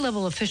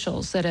level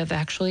officials that have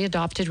actually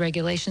adopted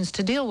regulations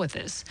to deal with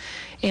this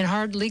in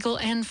hard legal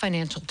and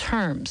financial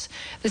terms.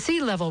 The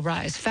sea level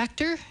rise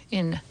factor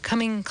in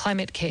coming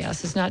climate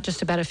chaos is not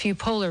just about a few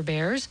polar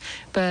bears,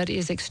 but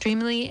is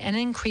extremely and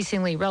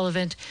increasingly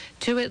relevant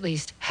to at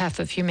least half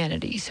of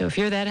humanity. So if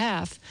you're that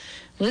half,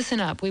 listen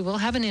up. We will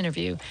have an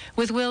interview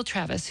with Will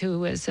Travis,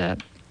 who is a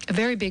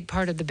very big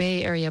part of the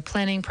Bay Area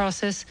planning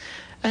process,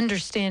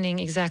 understanding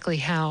exactly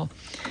how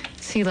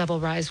sea level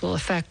rise will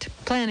affect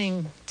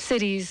planning,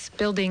 cities,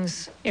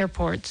 buildings,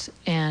 airports,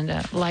 and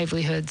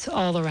livelihoods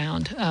all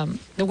around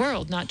the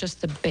world, not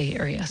just the Bay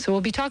Area. So we'll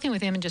be talking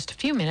with him in just a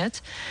few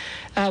minutes.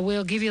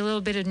 We'll give you a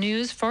little bit of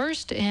news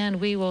first, and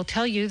we will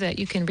tell you that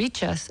you can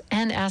reach us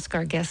and ask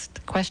our guest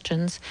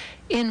questions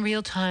in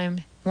real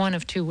time, one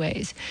of two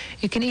ways.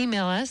 You can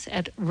email us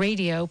at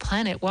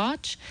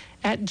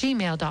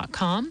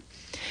radioplanetwatch@gmail.com.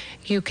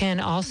 You can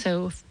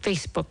also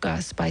Facebook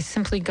us by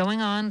simply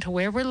going on to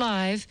where we're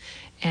live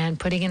and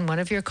putting in one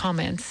of your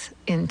comments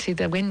into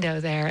the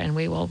window there, and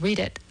we will read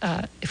it,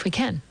 if we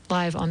can,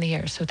 live on the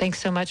air. So thanks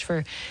so much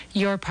for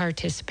your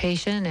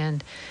participation.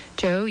 And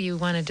Joe, you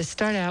wanted to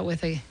start out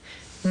with a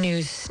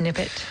news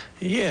snippet.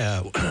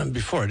 Yeah,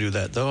 before I do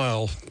that, though,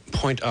 I'll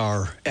point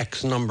our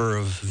X number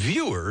of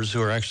viewers who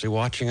are actually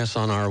watching us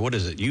on our,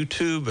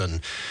 YouTube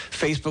and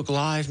Facebook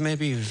Live,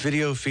 maybe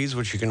video feeds,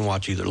 which you can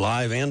watch either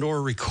live and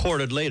or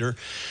recorded later.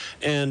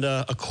 And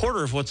a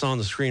quarter of what's on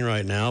the screen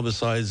right now,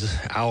 besides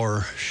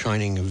our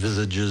shining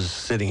visages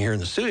sitting here in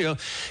the studio,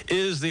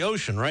 is the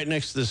ocean right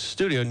next to this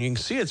studio. And you can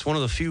see it's one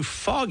of the few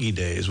foggy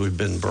days we've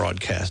been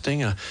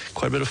broadcasting.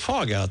 Quite a bit of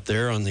fog out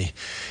there on the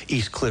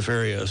East Cliff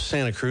area of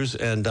Santa Cruz.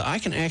 And I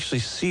can actually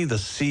see the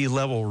sea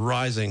level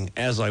rising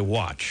as I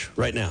watch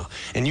right now,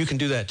 and you can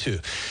do that too.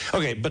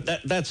 Okay, but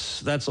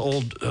that's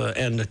old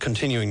and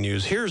continuing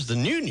news. Here's the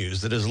new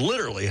news that is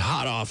literally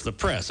hot off the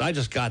press. I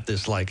just got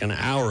this like an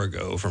hour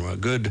ago from a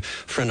good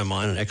friend of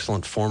mine, an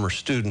excellent former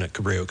student at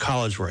Cabrillo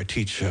College, where I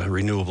teach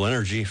renewable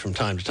energy from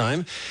time to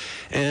time,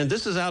 and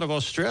this is out of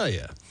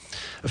Australia.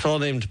 A fellow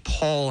named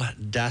Paul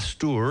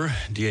Dastoor,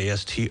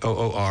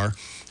 Dastoor,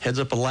 heads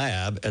up a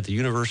lab at the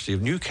University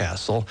of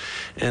Newcastle,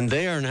 and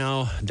they are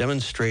now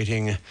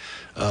demonstrating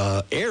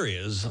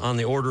areas on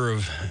the order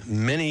of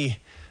many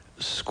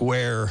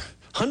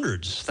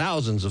hundreds,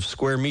 thousands of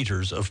square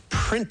meters of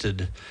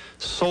printed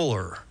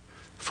solar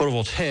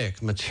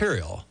photovoltaic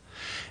material.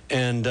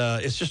 And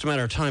it's just a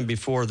matter of time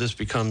before this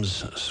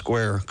becomes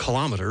square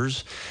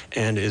kilometers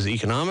and is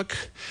economic.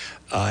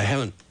 I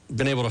haven't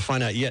been able to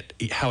find out yet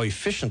how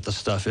efficient the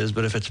stuff is,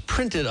 but if it's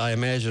printed, I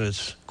imagine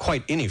it's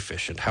quite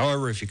inefficient.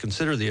 However, if you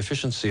consider the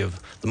efficiency of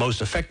the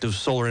most effective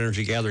solar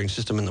energy gathering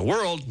system in the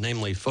world,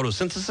 namely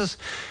photosynthesis,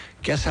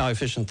 guess how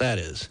efficient that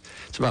is?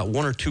 It's about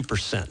 1 or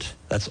 2%.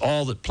 That's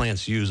all that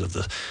plants use of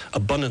the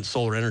abundant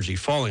solar energy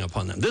falling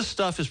upon them. This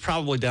stuff is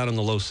probably down in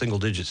the low single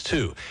digits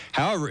too.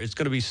 However, it's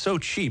going to be so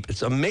cheap.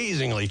 It's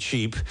amazingly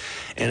cheap.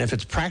 And if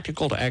it's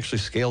practical to actually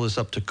scale this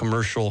up to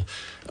commercial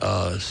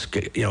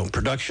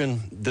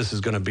production, this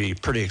is going to be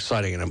pretty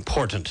exciting and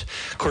important.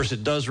 Of course,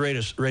 it does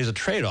raise a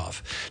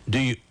trade-off. Do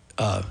you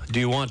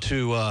want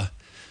to,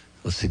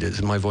 let's see,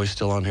 is my voice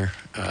still on here?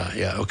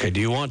 Yeah, okay.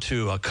 Do you want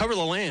to cover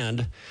the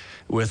land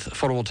with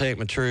photovoltaic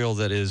material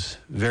that is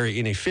very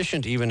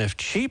inefficient, even if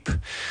cheap?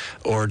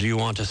 Or do you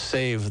want to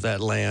save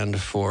that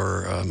land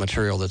for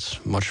material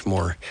that's much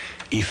more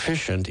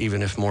efficient,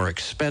 even if more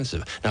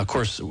expensive? Now, of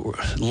course,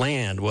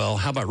 land, well,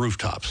 how about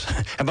rooftops?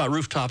 How about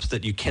rooftops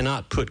that you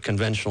cannot put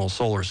conventional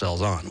solar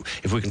cells on?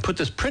 If we can put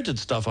this printed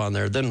stuff on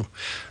there, then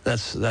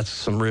that's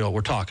some real,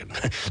 we're talking.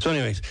 So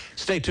anyways,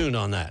 stay tuned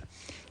on that.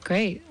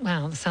 Great.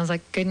 Wow, that sounds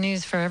like good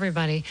news for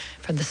everybody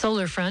from the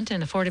solar front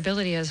and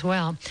affordability as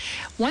well.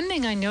 One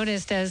thing I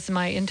noticed as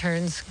my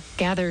interns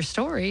gather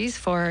stories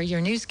for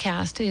your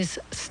newscast is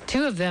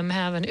 2 of them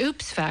have an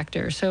oops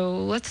factor. So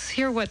let's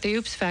hear what the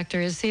oops factor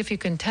is, see if you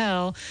can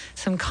tell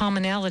some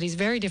commonalities,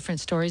 very different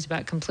stories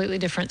about completely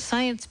different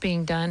science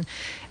being done.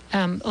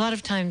 A lot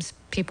of times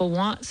people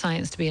want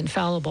science to be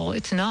infallible.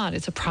 It's not.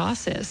 It's a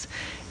process.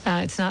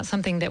 It's not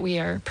something that we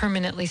are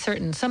permanently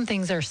certain. Some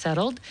things are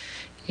settled,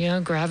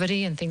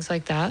 gravity and things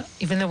like that,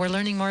 even though we're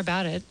learning more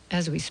about it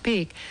as we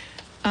speak.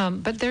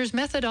 But there's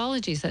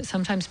methodologies that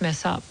sometimes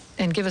mess up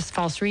and give us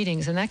false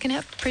readings, and that can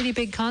have pretty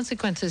big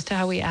consequences to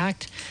how we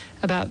act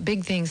about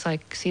big things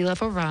like sea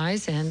level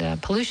rise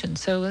and pollution.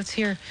 So let's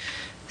hear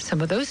some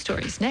of those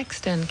stories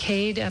next, and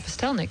Cade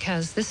Apostelnik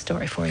has this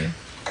story for you.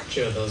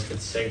 Sure, that was a good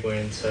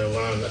segue into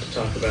what I'm about to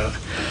talk about.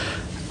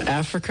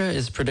 Africa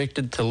is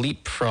predicted to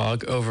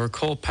leapfrog over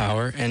coal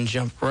power and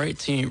jump right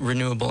to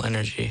renewable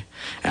energy.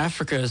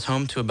 Africa is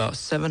home to about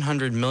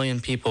 700 million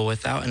people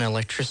without an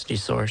electricity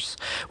source,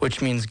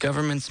 which means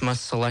governments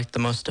must select the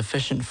most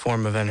efficient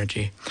form of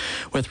energy.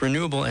 With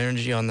renewable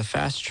energy on the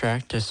fast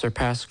track to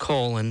surpass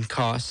coal in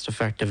cost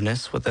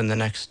effectiveness within the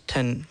next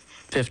 10,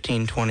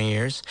 15, 20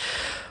 years,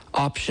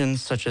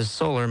 Options such as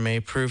solar may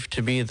prove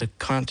to be the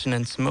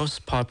continent's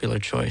most popular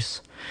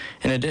choice.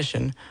 In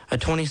addition, a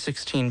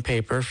 2016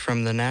 paper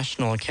from the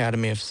National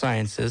Academy of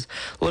Sciences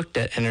looked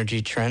at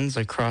energy trends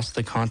across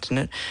the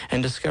continent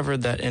and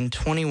discovered that in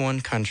 21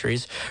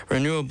 countries,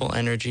 renewable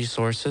energy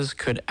sources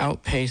could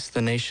outpace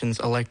the nation's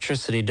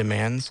electricity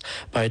demands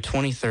by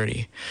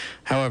 2030.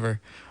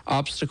 However,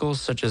 obstacles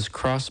such as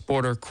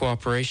cross-border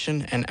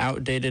cooperation and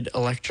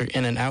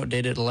an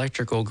outdated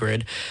electrical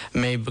grid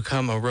may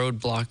become a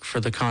roadblock for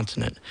the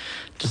continent.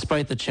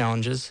 Despite the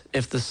challenges,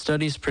 if the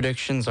study's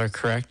predictions are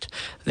correct,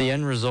 the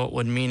end result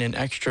would mean an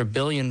extra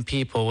billion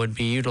people would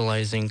be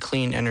utilizing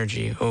clean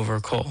energy over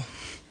coal.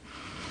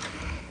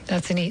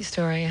 That's a neat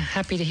story.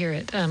 Happy to hear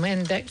it.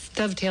 And that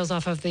dovetails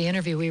off of the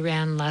interview we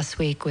ran last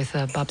week with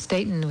Bob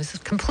Staten. It was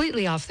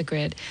completely off the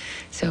grid.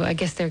 So I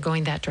guess they're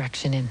going that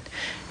direction in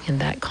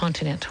that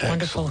continent.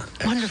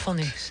 Excellent. Wonderful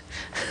news.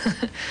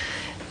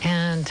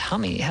 And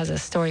Tommy has a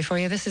story for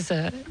you. This is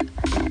a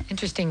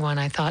interesting one,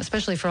 I thought,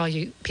 especially for all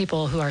you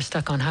people who are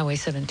stuck on Highway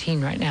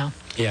 17 right now.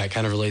 Yeah, it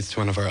kind of relates to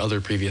one of our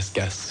other previous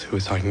guests who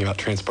was talking about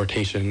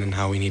transportation and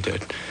how we need to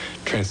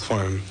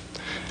transform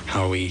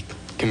how we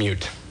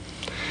commute.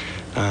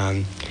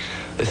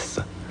 This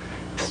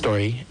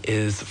story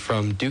is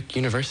from Duke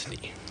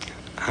University.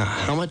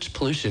 How much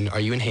pollution are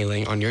you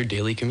inhaling on your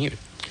daily commute?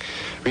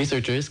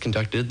 Researchers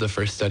conducted the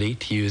first study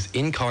to use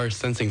in-car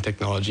sensing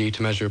technology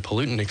to measure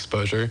pollutant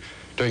exposure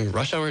during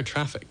rush hour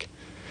traffic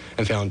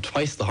and found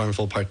twice the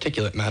harmful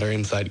particulate matter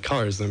inside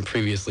cars than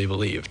previously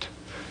believed.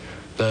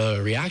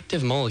 The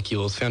reactive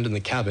molecules found in the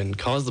cabin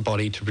cause the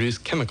body to produce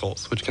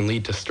chemicals which can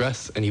lead to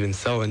stress and even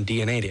cell and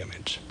DNA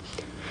damage.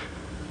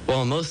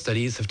 While most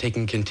studies have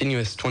taken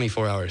continuous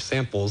 24-hour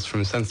samples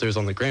from sensors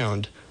on the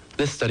ground,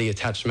 this study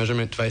attached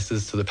measurement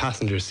devices to the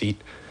passenger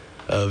seat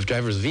of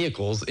drivers'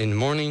 vehicles in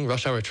morning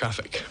rush hour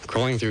traffic,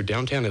 crawling through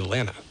downtown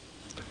Atlanta.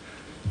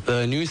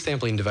 The new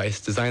sampling device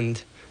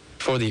designed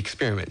for the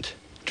experiment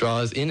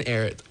draws in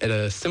air at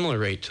a similar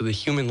rate to the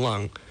human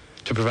lung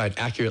to provide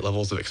accurate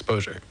levels of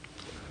exposure.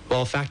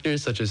 While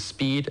factors such as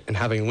speed and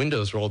having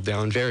windows rolled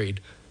down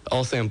varied,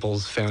 all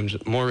samples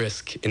found more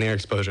risk in air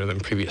exposure than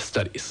previous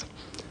studies.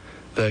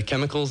 The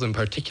chemicals and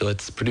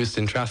particulates produced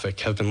in traffic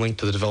have been linked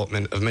to the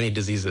development of many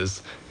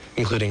diseases,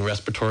 including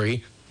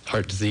respiratory,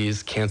 heart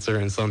disease, cancer,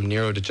 and some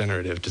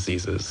neurodegenerative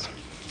diseases.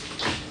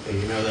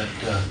 You know,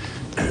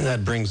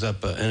 that brings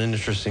up an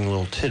interesting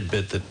little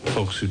tidbit that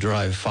folks who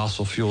drive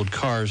fossil-fueled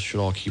cars should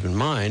all keep in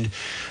mind.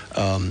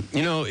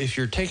 You know, if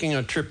you're taking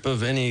a trip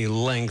of any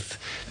length,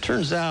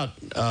 turns out,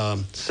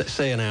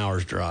 say an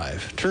hour's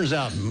drive, turns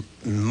out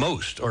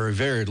most or a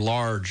very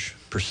large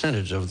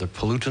percentage of the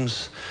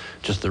pollutants,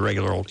 just the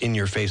regular old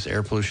in-your-face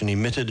air pollution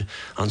emitted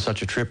on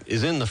such a trip,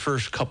 is in the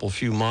first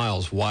few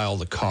miles while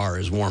the car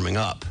is warming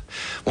up.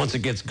 Once it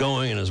gets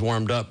going and is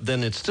warmed up,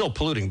 then it's still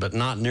polluting, but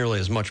not nearly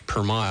as much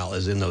per mile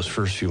as in those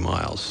first few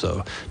miles.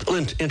 So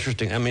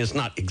interesting. I mean, it's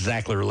not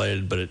exactly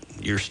related, but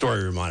your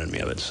story reminded me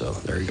of it. So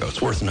there you go.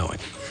 It's worth knowing.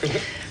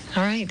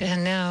 All right.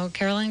 And now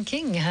Carolyn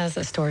King has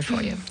a story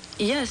for you.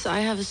 Yes, I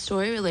have a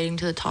story relating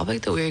to the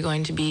topic that we are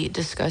going to be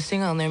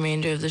discussing on the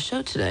remainder of the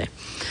show today.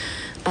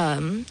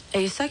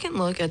 A second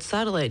look at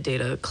satellite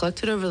data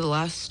collected over the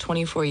last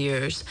 24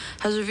 years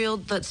has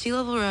revealed that sea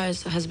level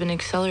rise has been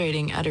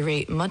accelerating at a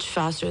rate much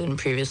faster than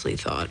previously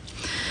thought.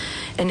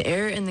 An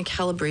error in the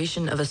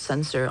calibration of a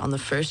sensor on the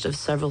first of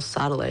several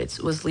satellites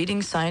was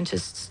leading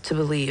scientists to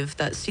believe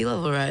that sea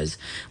level rise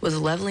was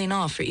leveling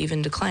off or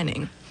even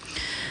declining.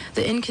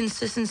 The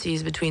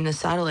inconsistencies between the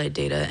satellite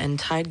data and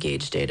tide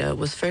gauge data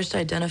was first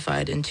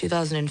identified in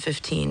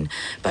 2015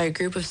 by a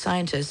group of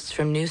scientists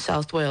from New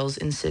South Wales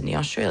in Sydney,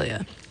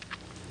 Australia.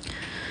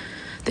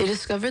 They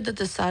discovered that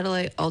the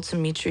satellite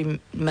altimetry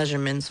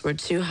measurements were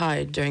too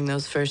high during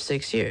those first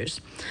 6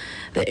 years.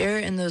 The error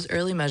in those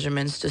early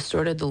measurements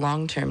distorted the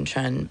long-term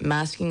trend,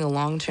 masking a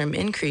long-term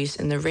increase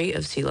in the rate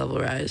of sea level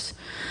rise.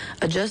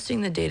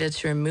 Adjusting the data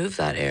to remove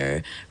that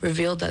error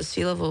revealed that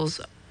sea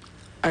levels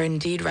are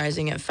indeed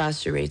rising at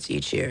faster rates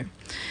each year.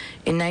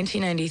 In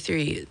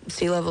 1993,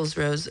 sea levels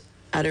rose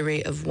at a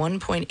rate of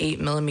 1.8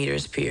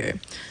 millimeters per year.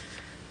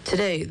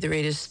 Today, the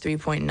rate is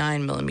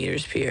 3.9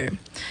 millimeters per year.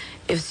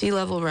 If sea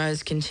level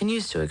rise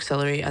continues to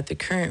accelerate at the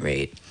current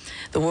rate,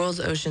 the world's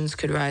oceans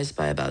could rise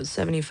by about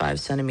 75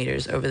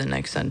 centimeters over the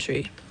next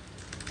century.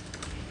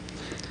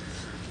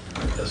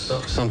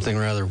 Something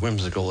rather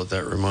whimsical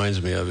that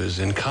reminds me of is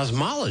in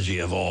cosmology,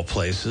 of all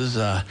places.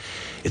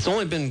 It's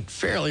only been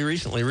fairly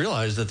recently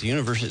realized that the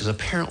universe is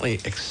apparently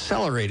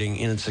accelerating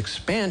in its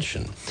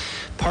expansion.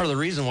 Part of the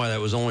reason why that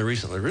was only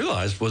recently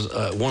realized was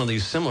one of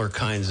these similar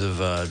kinds of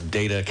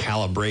data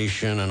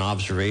calibration and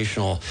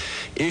observational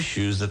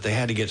issues that they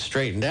had to get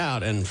straightened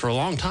out. And for a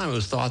long time, it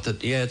was thought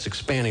that, yeah, it's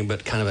expanding,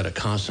 but kind of at a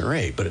constant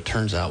rate. But it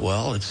turns out,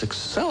 well, it's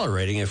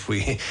accelerating if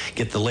we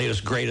get the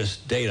latest,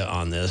 greatest data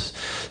on this.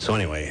 So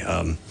anyway,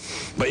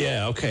 but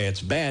yeah, okay,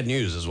 it's bad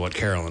news is what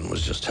Carolyn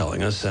was just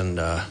telling us. And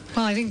well,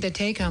 I think the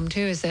take home,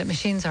 too, is that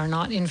machines are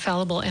not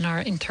infallible and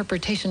our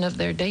interpretation of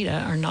their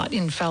data are not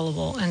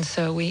infallible. And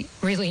so we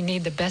really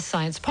need the the best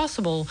science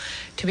possible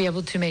to be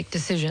able to make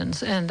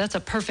decisions. And that's a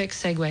perfect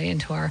segue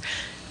into our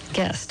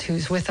guest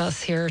who's with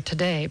us here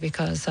today,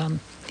 because a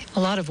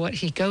lot of what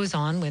he goes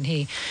on when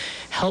he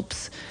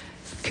helps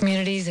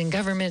communities and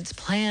governments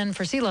plan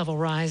for sea level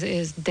rise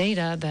is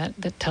data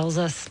that tells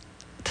us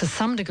to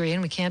some degree,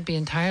 and we can't be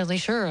entirely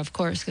sure, of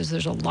course, because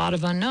there's a lot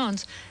of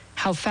unknowns,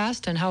 how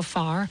fast and how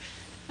far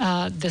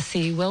the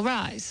sea will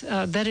rise.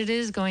 That it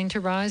is going to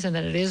rise and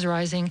that it is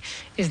rising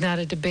is not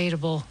a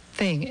debatable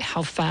thing.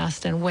 How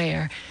fast and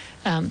where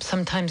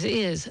sometimes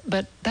is.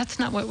 But that's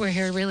not what we're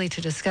here really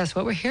to discuss.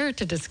 What we're here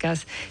to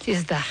discuss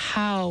is the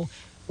how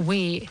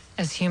we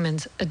as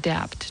humans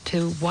adapt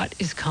to what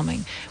is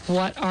coming.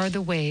 What are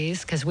the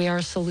ways, because we are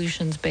a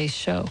solutions-based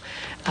show,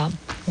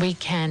 we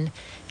can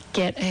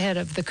get ahead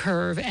of the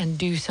curve and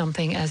do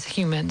something as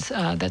humans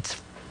that's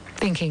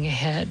thinking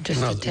ahead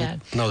just a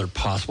tad. Another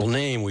possible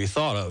name we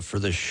thought of for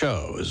this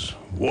show is,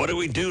 what do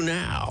we do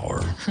now?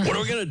 Or what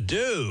are we going to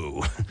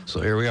do? So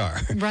here we are.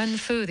 Run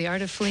Fu, the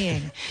art of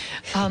fleeing.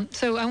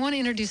 So I want to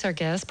introduce our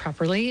guest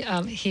properly.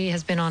 He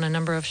has been on a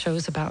number of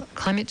shows about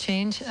climate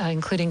change,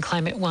 including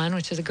Climate One,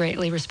 which is a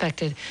greatly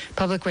respected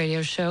public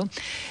radio show.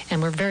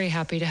 And we're very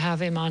happy to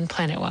have him on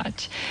Planet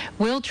Watch.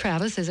 Will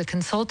Travis is a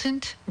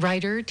consultant,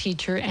 writer,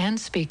 teacher, and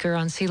speaker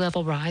on sea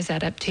level rise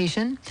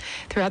adaptation.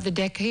 Throughout the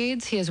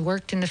decades, he has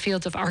worked in the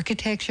fields of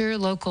architecture,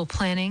 local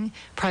planning,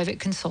 private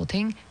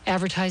consulting,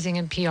 advertising,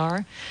 and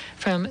PR.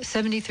 From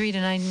 1973 to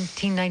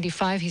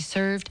 1995, he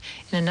served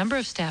in a number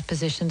of staff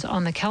positions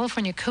on the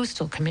California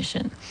Coastal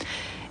Commission.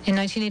 In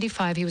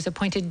 1985, he was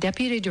appointed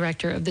Deputy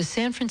Director of the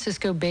San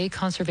Francisco Bay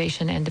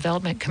Conservation and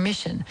Development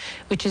Commission,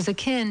 which is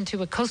akin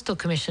to a coastal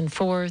commission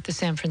for the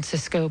San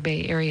Francisco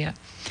Bay Area.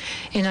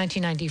 In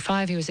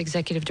 1995, he was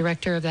Executive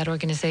Director of that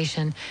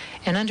organization,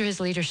 and under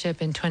his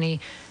leadership in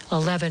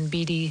 2011,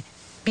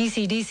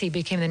 BCDC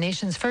became the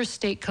nation's first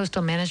state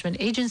coastal management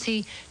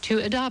agency to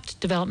adopt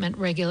development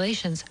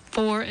regulations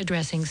for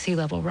addressing sea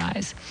level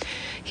rise.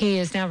 He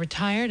is now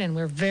retired, and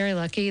we're very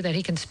lucky that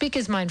he can speak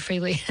his mind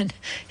freely. And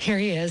here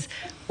he is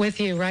with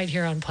you right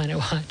here on Planet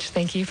Watch.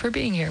 Thank you for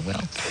being here, Will.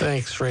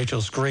 Thanks, Rachel.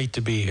 It's great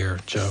to be here,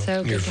 Joe.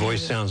 So your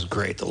voice sounds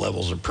great. The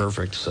levels are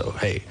perfect. So,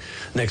 hey,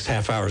 next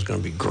half hour is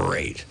going to be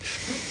great.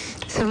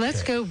 So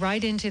let's go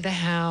right into the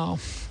how.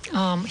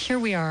 Here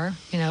we are.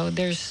 You know,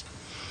 there's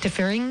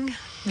differing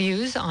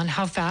views on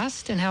how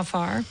fast and how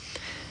far.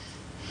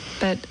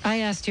 But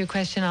I asked you a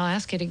question. I'll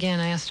ask it again.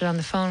 I asked it on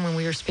the phone when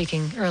we were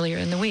speaking earlier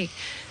in the week.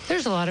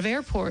 There's a lot of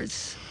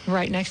airports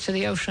right next to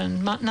the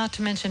ocean, not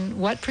to mention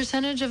what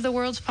percentage of the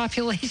world's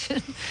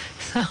population.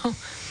 So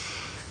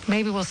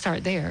maybe we'll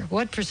start there.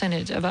 What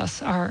percentage of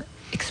us are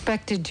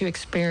expected to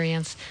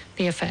experience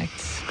the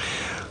effects?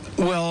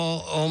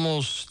 Well,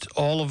 almost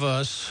all of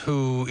us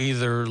who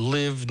either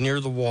live near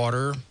the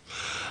water,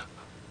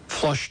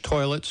 flush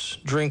toilets,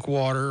 drink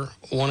water,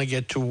 want to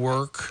get to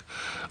work,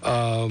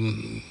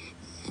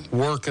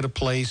 work at a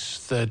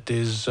place that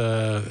is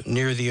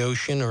near the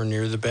ocean or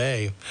near the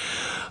bay.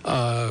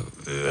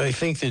 I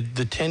think that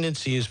the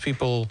tendency is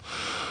people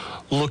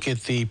look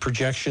at the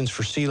projections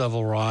for sea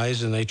level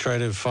rise and they try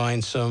to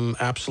find some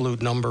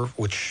absolute number,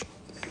 which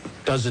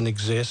doesn't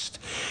exist,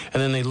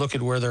 and then they look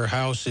at where their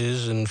house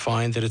is and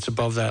find that it's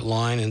above that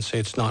line and say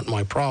it's not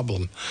my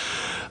problem.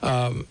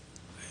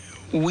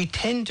 We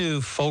tend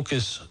to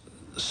focus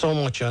so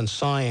much on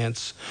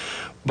science,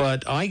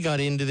 but I got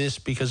into this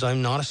because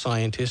I'm not a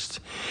scientist.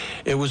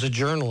 It was a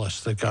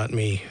journalist that got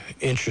me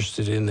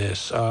interested in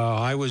this.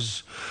 I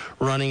was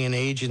running an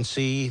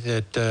agency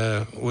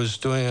that was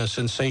doing a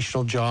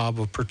sensational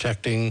job of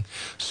protecting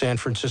San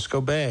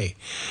Francisco Bay.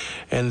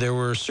 And there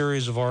were a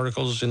series of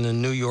articles in the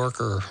New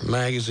Yorker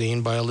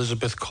magazine by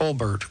Elizabeth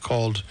Colbert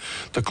called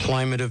The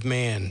Climate of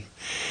Man.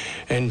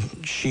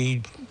 And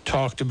she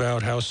talked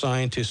about how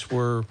scientists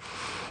were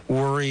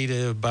worried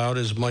about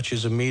as much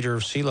as a meter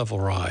of sea level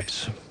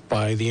rise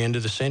by the end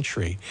of the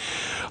century.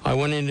 I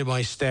went into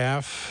my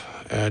staff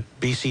at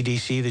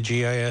BCDC, the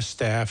GIS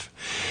staff,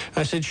 and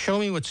I said, show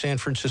me what San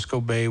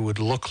Francisco Bay would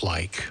look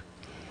like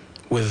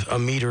with a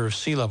meter of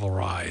sea level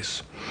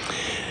rise.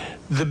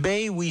 The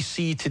bay we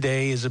see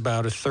today is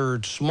about a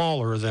third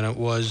smaller than it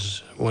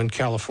was when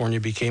California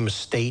became a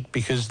state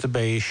because the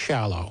bay is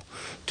shallow.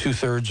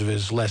 2/3 of it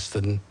is less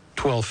than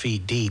 12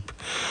 feet deep.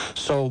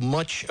 So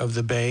much of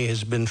the bay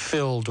has been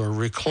filled or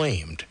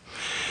reclaimed.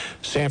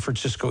 San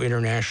Francisco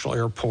International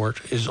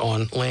Airport is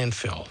on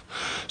landfill.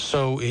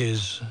 So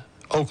is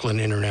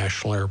Oakland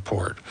International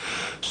Airport.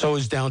 So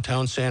is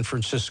downtown San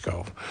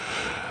Francisco.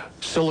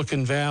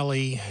 Silicon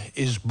Valley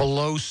is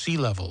below sea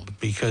level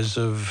because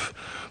of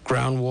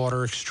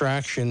groundwater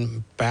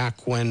extraction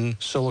back when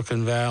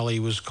Silicon Valley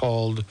was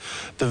called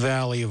the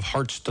Valley of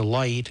Heart's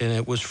Delight, and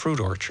it was fruit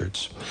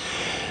orchards.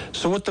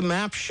 So what the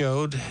map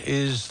showed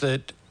is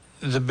that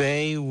the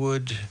bay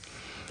would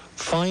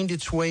find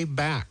its way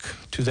back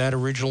to that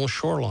original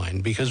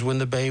shoreline, because when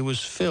the bay was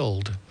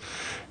filled,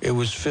 it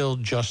was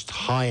filled just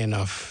high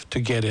enough to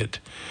get it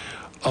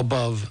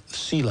above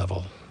sea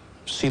level.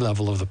 sea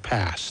level of the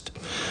past.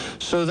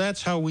 So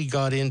that's how we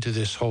got into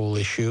this whole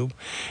issue.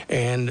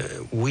 And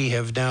we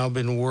have now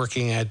been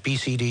working at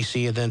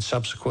BCDC and then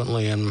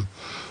subsequently in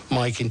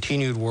my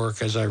continued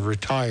work as I've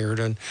retired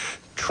and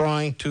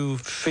trying to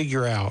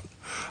figure out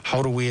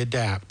how do we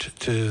adapt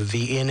to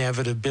the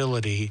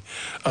inevitability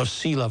of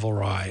sea level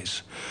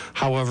rise,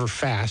 however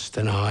fast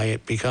and high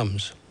it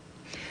becomes.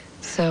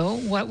 So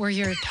what were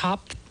your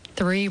top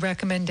 3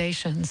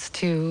 recommendations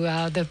to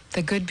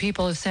the good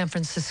people of San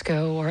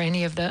Francisco or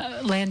any of the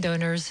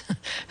landowners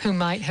who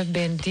might have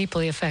been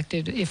deeply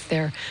affected if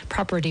their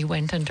property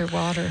went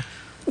underwater?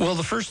 Well,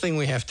 the first thing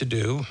we have to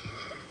do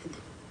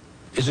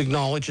is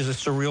acknowledge that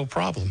it's a real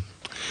problem.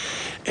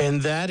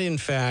 And that, in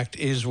fact,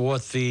 is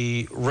what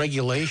the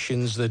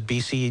regulations that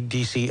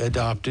BCDC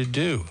adopted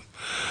do.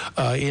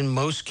 In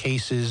most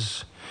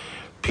cases,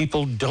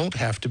 people don't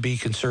have to be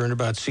concerned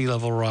about sea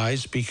level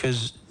rise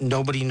because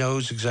nobody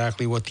knows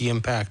exactly what the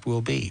impact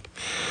will be.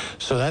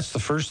 So that's the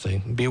first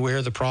thing. Be aware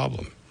of the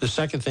problem. The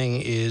second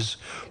thing is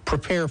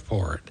prepare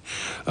for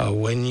it.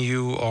 When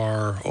you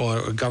are,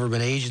 or a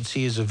government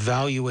agency is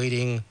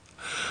evaluating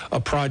a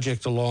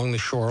project along the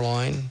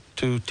shoreline,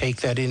 to take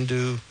that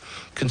into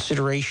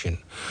consideration.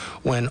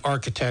 When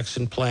architects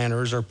and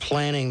planners are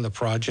planning the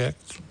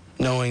project,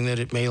 knowing that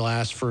it may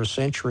last for a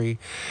century,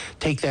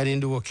 take that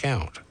into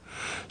account.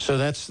 So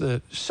that's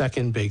the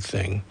second big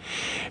thing.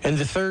 And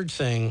the third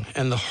thing,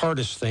 and the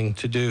hardest thing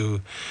to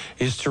do,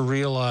 is to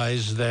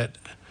realize that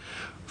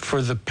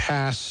for the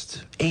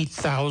past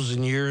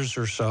 8,000 years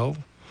or so,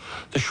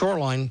 the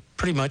shoreline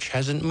pretty much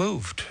hasn't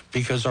moved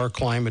because our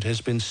climate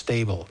has been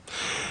stable.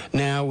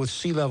 Now, with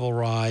sea level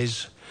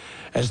rise,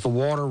 as the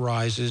water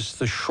rises,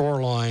 the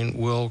shoreline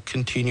will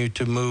continue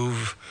to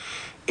move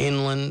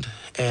inland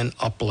and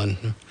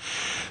upland.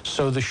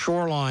 So the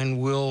shoreline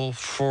will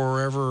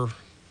forever,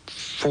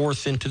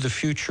 forth into the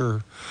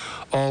future,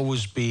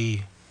 always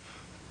be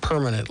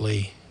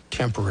permanently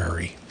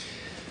temporary.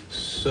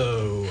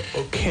 So,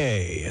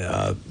 okay.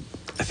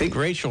 I think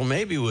Rachel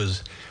maybe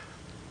was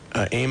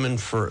aiming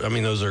for, I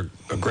mean, those are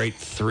a great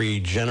 3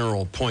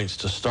 general points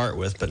to start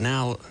with, but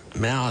now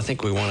I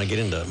think we want to get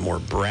into more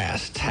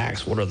brass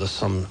tacks. What are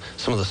some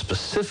of the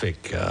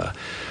specific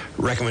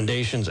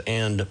recommendations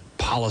and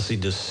policy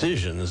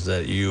decisions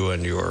that you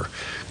and your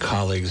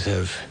colleagues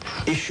have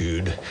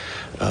issued?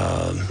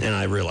 And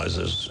I realize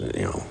there's,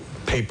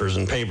 papers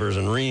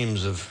and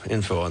reams of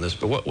info on this,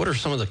 but what are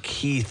some of the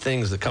key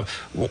things that come?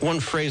 One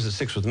phrase that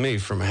sticks with me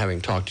from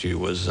having talked to you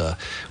was,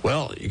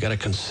 you got to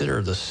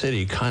consider the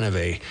city kind of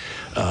a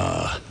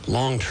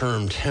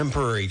long-term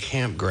temporary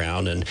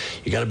campground, and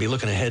you got to be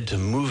looking ahead to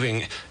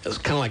moving. It's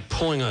kind of like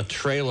pulling a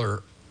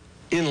trailer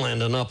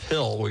inland and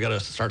uphill. We got to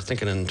start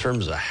thinking in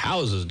terms of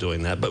houses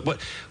doing that.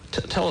 But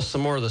tell us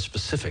some more of the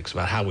specifics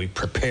about how we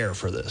prepare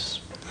for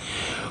this.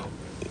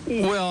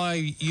 Well,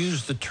 I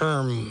use the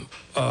term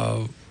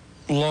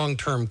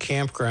long-term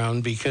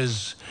campground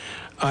because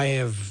I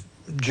have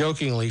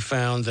jokingly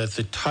found that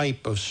the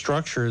type of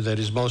structure that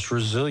is most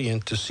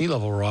resilient to sea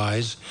level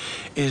rise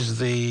is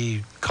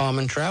the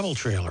common travel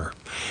trailer.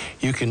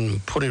 You can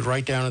put it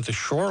right down at the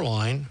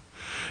shoreline,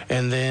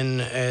 and then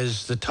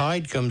as the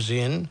tide comes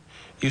in,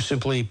 you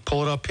simply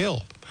pull it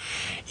uphill.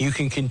 You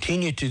can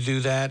continue to do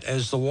that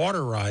as the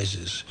water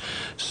rises.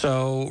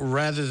 So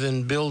rather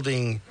than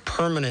building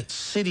permanent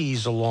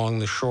cities along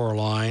the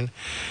shoreline,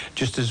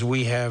 just as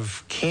we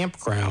have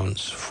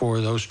campgrounds for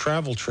those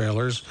travel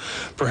trailers,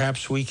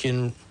 perhaps we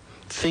can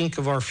think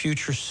of our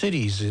future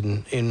cities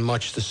in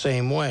much the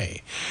same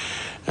way.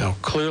 Now,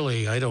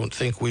 clearly, I don't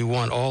think we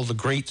want all the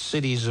great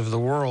cities of the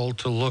world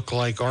to look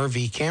like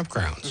RV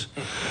campgrounds.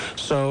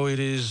 So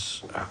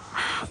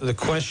the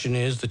question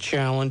is, the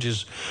challenge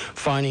is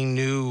finding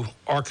new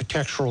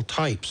architectural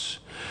types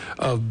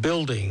of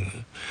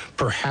building,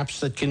 perhaps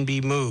that can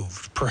be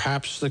moved,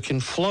 perhaps that can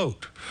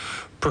float,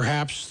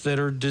 perhaps that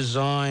are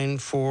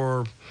designed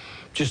for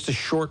just a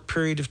short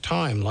period of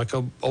time, like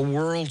a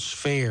World's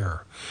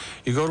Fair.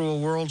 You go to a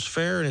World's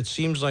Fair and it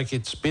seems like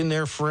it's been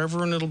there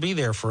forever and it'll be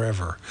there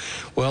forever.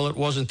 Well, it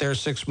wasn't there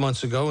 6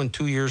 months ago, and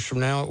 2 years from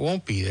now it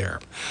won't be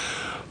there.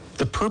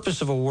 The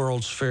purpose of a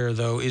World's Fair,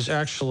 though, is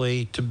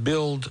actually to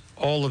build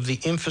all of the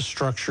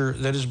infrastructure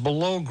that is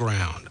below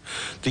ground,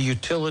 the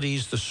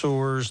utilities, the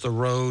sewers, the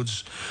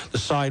roads, the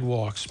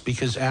sidewalks,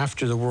 because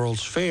after the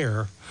World's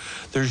Fair,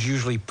 there's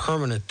usually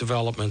permanent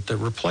development that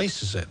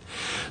replaces it.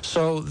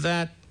 So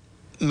that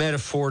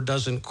metaphor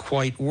doesn't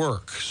quite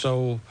work.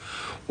 So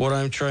what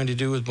I'm trying to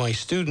do with my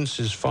students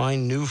is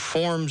find new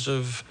forms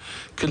of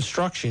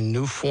construction,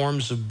 new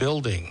forms of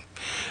building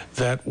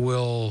that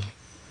will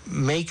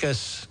make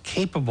us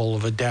capable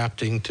of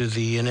adapting to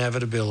the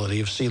inevitability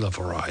of sea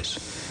level rise.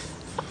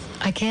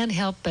 I can't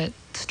help but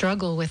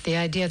struggle with the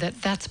idea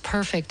that that's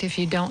perfect if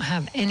you don't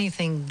have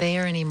anything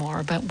there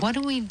anymore. But what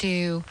do we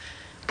do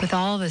with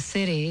all the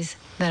cities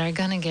that are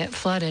going to get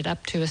flooded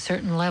up to a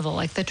certain level?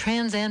 Like the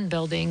Trans Am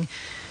building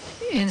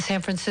in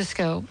San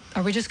Francisco,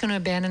 are we just going to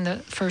abandon the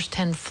first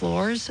 10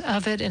 floors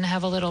of it and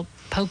have a little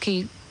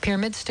pokey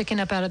pyramid sticking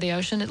up out of the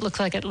ocean? It looks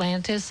like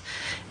Atlantis.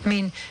 I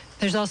mean,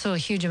 There's also a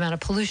huge amount of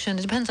pollution.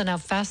 It depends on how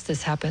fast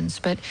this happens,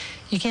 but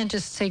you can't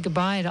just say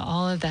goodbye to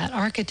all of that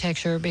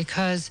architecture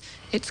because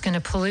it's going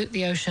to pollute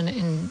the ocean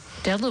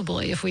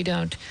indelibly if we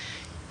don't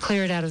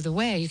clear it out of the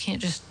way. You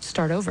can't just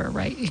start over,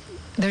 right?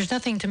 There's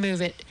nothing to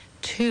move it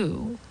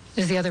to,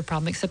 is the other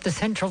problem, except the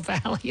Central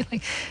Valley.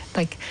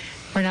 like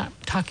we're not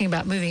talking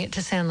about moving it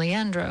to San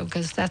Leandro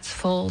because that's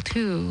full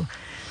too.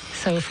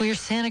 So if we're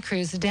Santa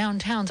Cruz, the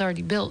downtown's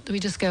already built. We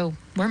just go,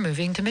 we're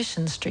moving to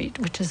Mission Street,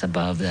 which is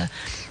above the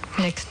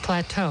next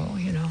plateau,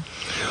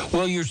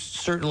 Well, you're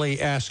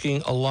certainly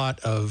asking a lot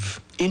of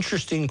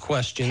interesting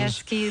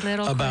questions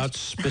about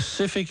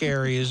specific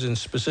areas and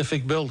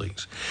specific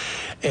buildings.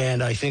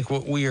 And I think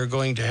what we are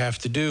going to have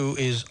to do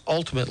is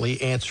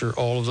ultimately answer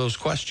all of those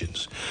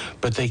questions.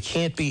 But they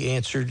can't be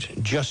answered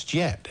just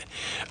yet.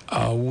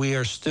 We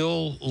are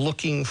still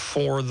looking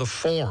for the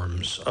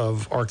forms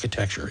of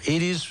architecture.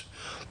 It is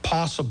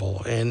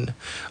possible, and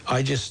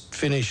I just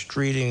finished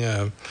reading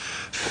a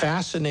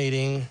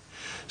fascinating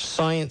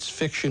science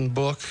fiction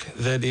book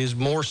that is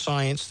more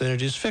science than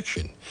it is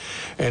fiction,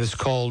 and it's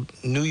called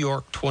New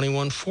York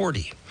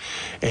 2140,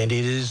 and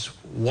it is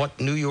what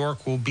New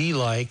York will be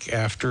like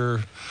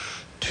after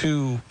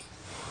 2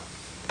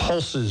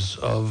 pulses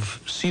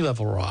of sea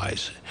level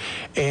rise.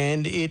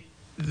 And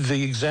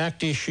the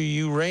exact issue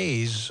you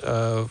raise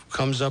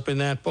comes up in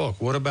that book.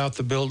 What about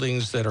the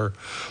buildings that are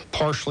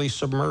partially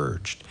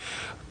submerged?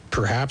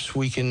 Perhaps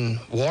we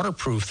can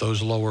waterproof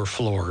those lower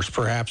floors.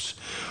 Perhaps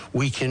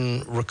we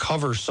can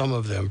recover some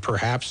of them.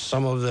 Perhaps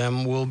some of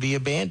them will be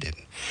abandoned.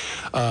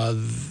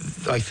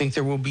 I think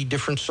there will be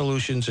different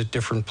solutions at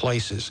different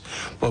places.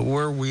 But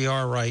where we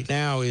are right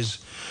now is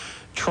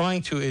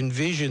trying to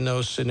envision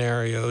those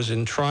scenarios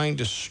and trying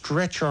to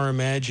stretch our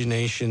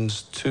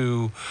imaginations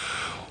to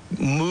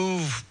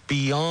move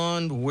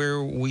beyond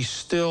where we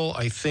still,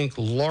 I think,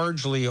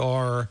 largely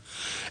are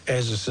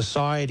as a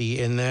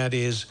society, and that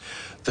is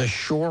the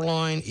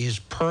shoreline is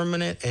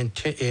permanent and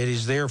it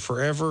is there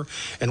forever,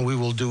 and we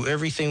will do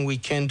everything we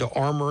can to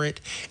armor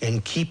it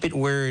and keep it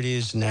where it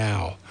is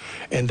now.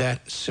 And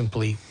that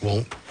simply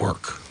won't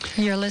work.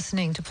 You're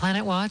listening to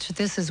Planet Watch.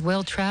 This is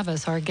Will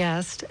Travis, our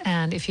guest.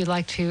 And if you'd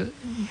like to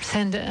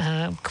send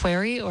a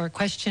query or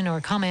question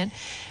or comment,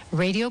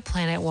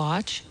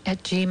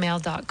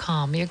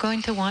 radioplanetwatch@gmail.com. You're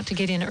going to want to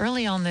get in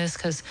early on this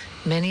because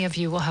many of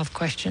you will have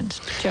questions.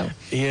 Joe.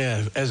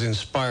 Yeah, as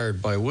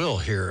inspired by Will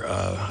here,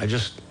 I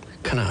just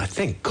I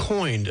think,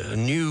 coined a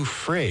new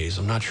phrase.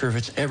 I'm not sure if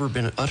it's ever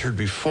been uttered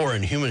before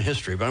in human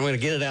history, but I'm going to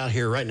get it out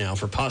here right now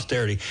for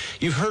posterity.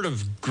 You've heard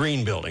of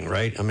green building,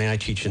 right? I mean, I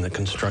teach in the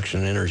construction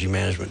and energy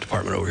management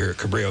department over here at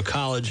Cabrillo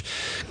College.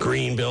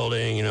 Green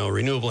building,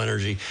 renewable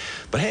energy.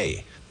 But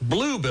hey,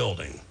 blue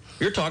building.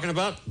 You're talking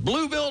about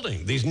blue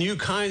building, these new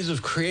kinds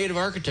of creative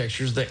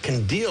architectures that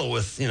can deal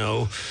with,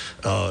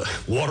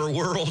 water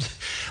world.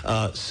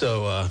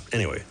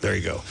 Anyway, there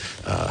you go.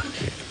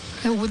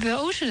 The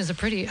ocean is a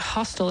pretty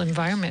hostile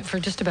environment for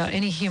just about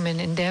any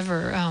human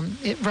endeavor.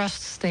 It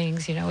rusts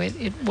things,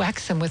 it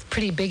whacks them with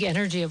pretty big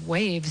energy of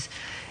waves.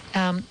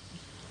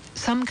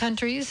 Some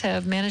countries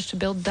have managed to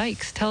build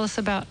dikes. Tell us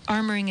about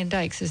armoring in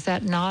dikes. Is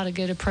that not a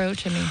good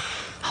approach? I mean,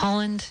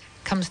 Holland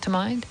comes to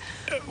mind?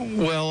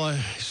 Well, I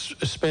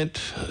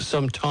spent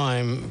some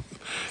time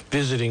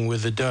visiting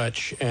with the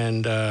Dutch,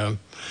 and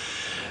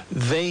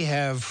they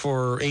have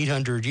for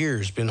 800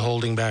 years been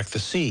holding back the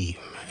sea.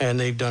 And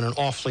they've done an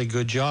awfully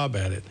good job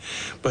at it.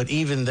 But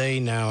even they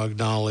now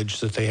acknowledge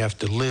that they have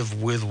to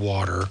live with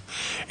water,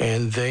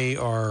 and they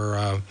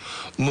are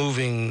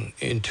moving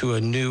into a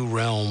new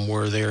realm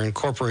where they're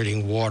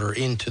incorporating water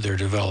into their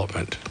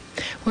development.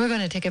 We're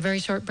going to take a very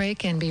short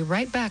break and be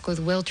right back with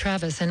Will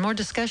Travis and more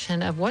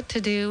discussion of what to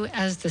do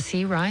as the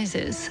sea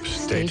rises.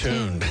 Stay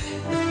tuned.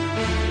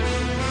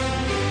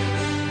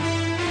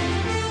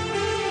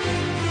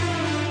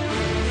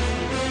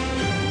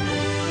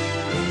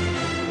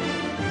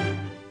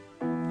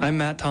 I'm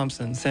Matt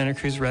Thompson, Santa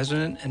Cruz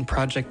resident and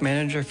project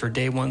manager for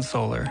Day One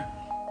Solar.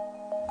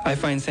 I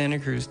find Santa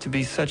Cruz to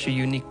be such a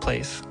unique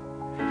place.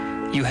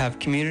 You have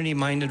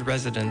community-minded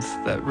residents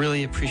that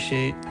really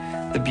appreciate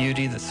the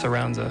beauty that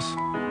surrounds us.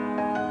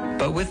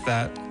 But with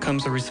that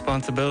comes a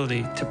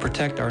responsibility to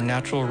protect our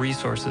natural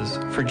resources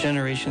for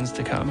generations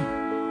to come.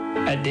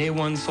 At Day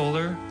One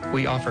Solar,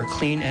 we offer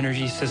clean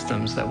energy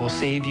systems that will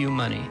save you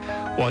money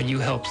while you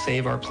help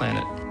save our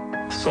planet.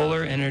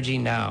 Solar energy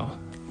now.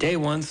 Day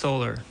One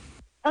Solar.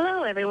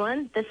 Hello,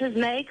 everyone. This is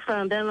Meg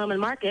from Ben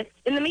Lomond Market.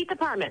 In the meat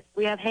department,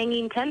 we have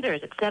hanging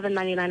tenders at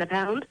 $7.99 a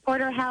pound,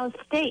 porterhouse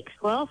steaks,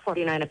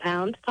 $12.49 a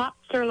pound, top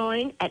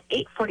sirloin at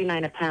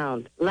 $8.49 a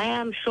pound,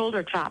 lamb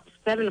shoulder chops,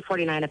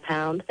 $7.49 a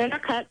pound, tender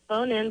cut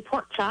bone-in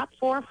pork chops,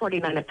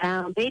 $4.49 a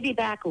pound, baby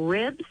back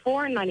ribs,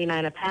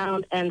 $4.99 a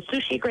pound, and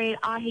sushi grade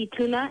ahi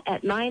tuna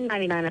at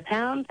 $9.99 a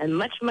pound, and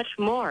much, much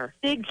more.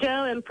 Big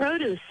Joe in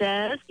produce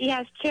says he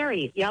has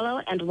cherries,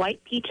 yellow and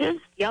white peaches,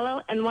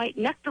 yellow and white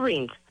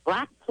nectarines,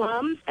 black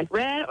plums, and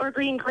red or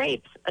green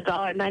grapes,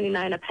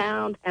 $1.99 a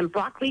pound, and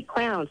broccoli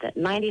crowns at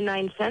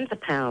 99 cents a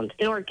pound.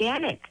 In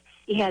organic,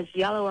 he He has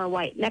yellow or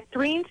white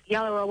nectarines,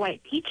 yellow or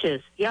white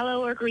peaches,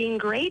 yellow or green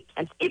grapes,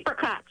 and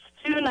apricots.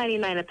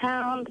 $2.99 a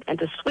pound, and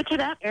to switch it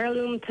up,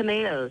 heirloom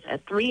tomatoes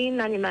at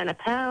 $3.99 a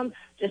pound,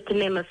 just to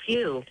name a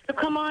few. So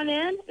come on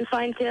in and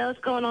find sales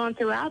going on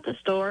throughout the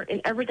store in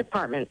every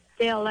department.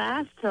 Sale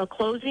lasts till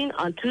closing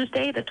on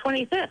Tuesday the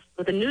 25th,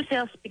 with the new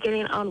sales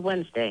beginning on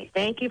Wednesday.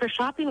 Thank you for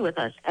shopping with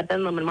us at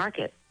Ben Lomond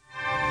Market.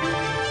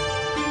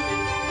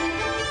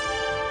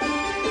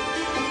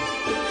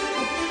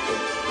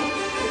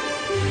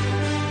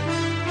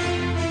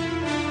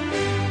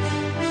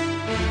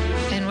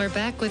 We're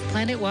back with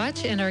Planet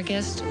Watch and our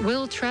guest,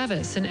 Will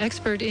Travis, an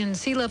expert in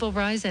sea level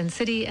rise and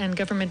city and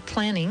government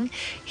planning.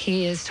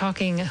 He is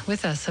talking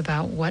with us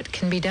about what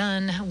can be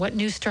done, what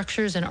new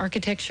structures and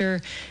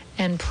architecture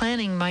and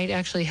planning might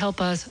actually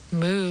help us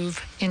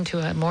move into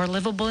a more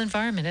livable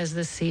environment as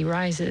the sea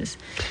rises.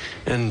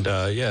 And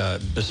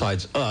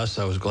besides us,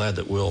 I was glad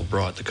that Will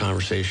brought the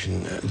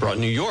conversation, brought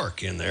New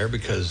York in there,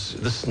 because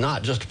this is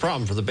not just a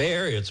problem for the Bay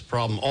Area, it's a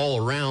problem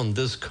all around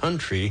this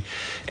country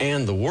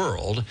and the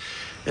world.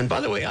 And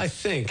by the way, I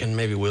think, and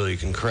maybe Will, you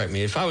can correct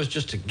me, if I was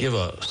just to give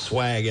a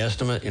swag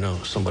estimate,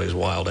 somebody's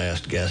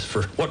wild-ass guess,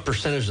 for what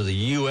percentage of the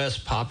U.S.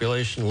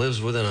 population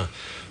lives within a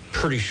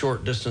pretty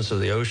short distance of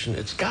the ocean,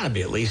 it's got to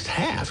be at least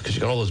half, because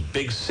you got all those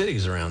big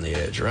cities around the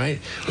edge, right?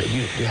 Do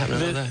you happen to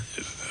know that?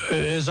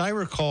 As I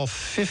recall,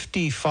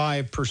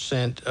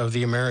 55% of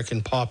the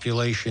American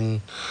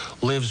population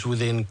lives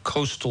within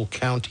coastal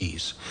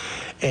counties,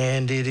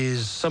 and it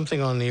is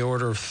something on the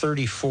order of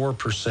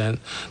 34%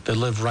 that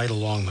live right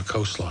along the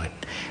coastline.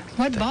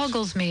 What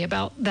boggles me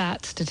about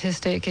that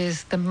statistic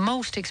is the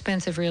most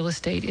expensive real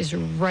estate is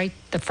right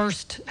the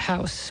first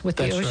house with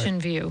the ocean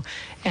view.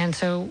 And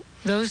so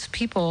those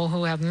people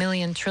who have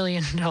 $1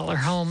 trillion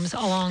homes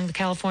along the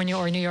California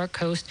or New York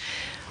coast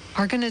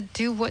are going to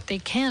do what they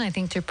can, I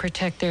think, to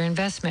protect their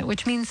investment,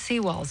 which means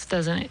seawalls,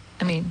 doesn't it?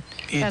 I mean,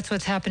 that's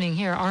what's happening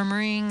here.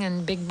 Armoring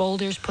and big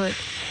boulders put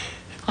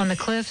on the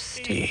cliffs.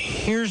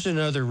 Here's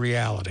another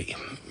reality.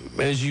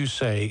 As you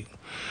say,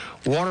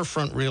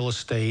 waterfront real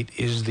estate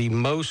is the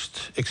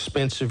most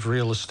expensive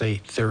real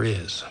estate there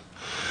is.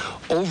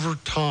 Over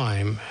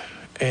time,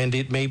 and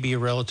it may be a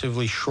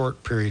relatively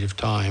short period of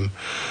time,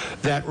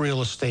 that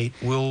real estate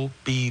will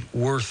be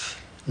worth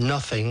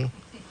nothing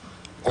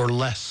or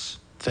less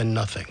than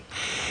nothing.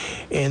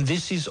 And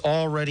this is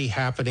already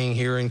happening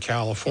here in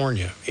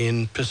California.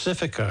 In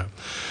Pacifica,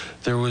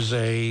 there was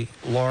a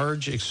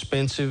large,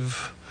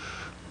 expensive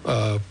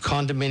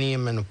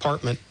condominium and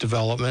apartment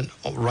development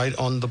right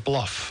on the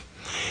bluff.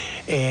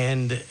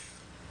 And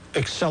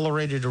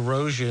accelerated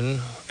erosion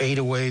ate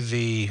away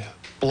the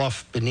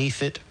bluff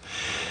beneath it.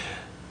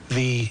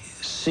 The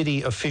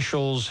city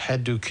officials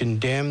had to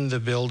condemn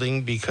the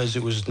building because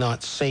it was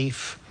not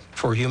safe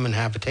for human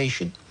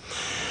habitation.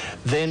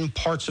 Then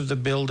parts of the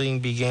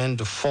building began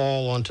to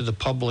fall onto the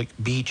public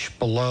beach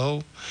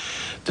below.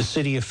 The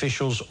city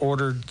officials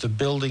ordered the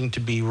building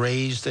to be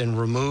razed and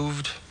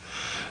removed.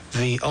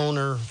 The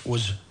owner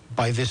was,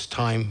 by this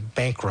time,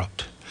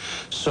 bankrupt.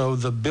 So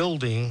the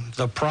building,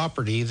 the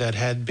property that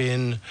had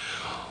been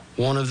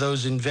one of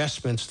those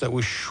investments that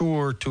was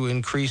sure to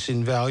increase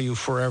in value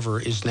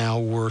forever is now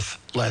worth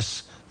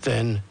less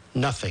than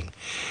nothing.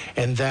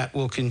 And that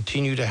will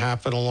continue to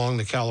happen along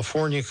the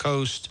California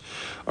coast,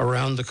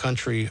 around the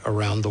country,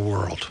 around the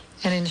world.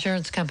 And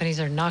insurance companies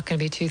are not going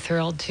to be too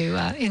thrilled to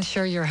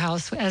insure your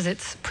house as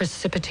it's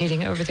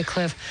precipitating over the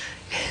cliff.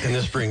 And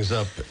this brings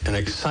up an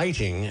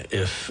exciting,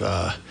 if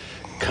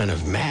kind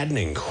of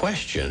maddening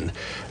question.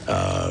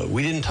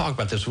 We didn't talk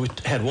about this. We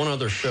had one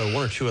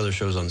or two other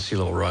shows on sea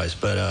level rise,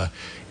 but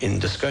in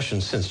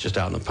discussion since, just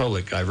out in the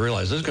public, I've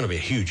realized there's going to be a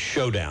huge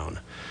showdown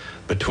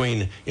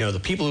between, the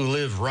people who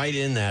live right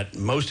in that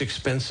most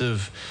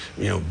expensive,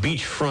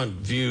 beachfront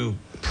view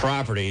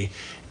property,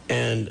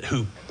 and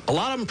who, a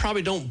lot of them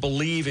probably don't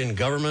believe in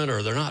government,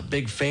 or they're not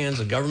big fans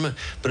of government,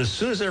 but as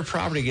soon as their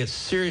property gets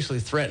seriously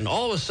threatened,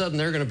 all of a sudden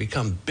they're going to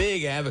become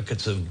big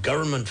advocates of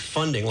government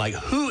funding. Like,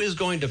 who is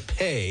going to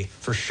pay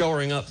for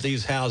shoring up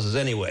these houses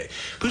anyway?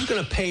 Who's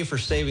going to pay for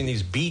saving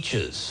these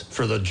beaches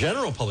for the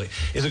general public?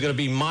 Is it going to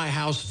be my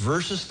house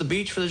versus the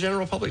beach for the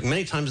general public?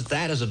 Many times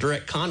that is a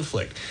direct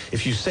conflict.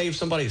 If you save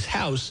somebody's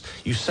house,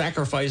 you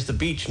sacrifice the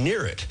beach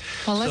near it.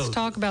 Well, let's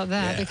talk about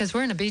that, because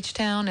we're in a beach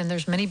town, and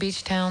there's many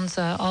beach towns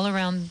all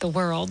around the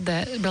world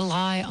that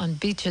rely on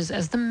beaches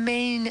as the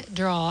main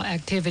draw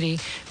activity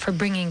for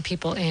bringing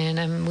people in.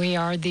 And we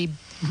are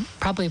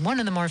probably one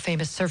of the more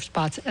famous surf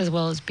spots as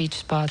well as beach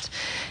spots.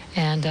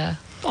 And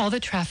all the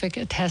traffic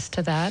attests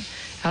to that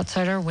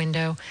outside our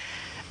window.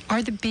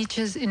 Are the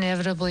beaches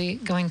inevitably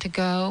going to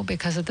go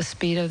because of the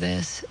speed of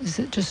this? Is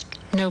it just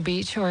no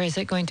beach, or is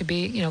it going to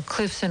be,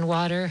 cliffs and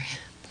water?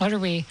 What are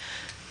we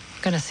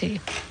going to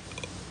see?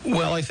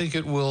 Well, I think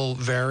it will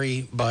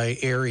vary by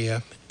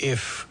area.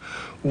 If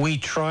we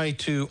try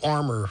to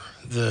armor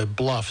the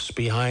bluffs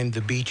behind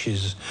the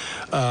beaches,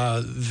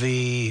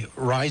 the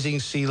rising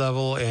sea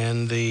level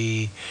and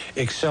the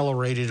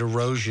accelerated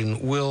erosion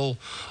will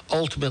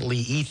ultimately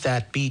eat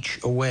that beach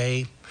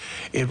away.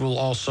 it will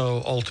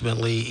also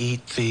ultimately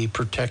eat the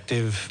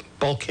protective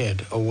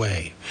bulkhead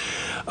away.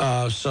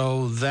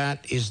 So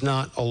that is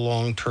not a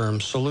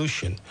long-term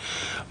solution.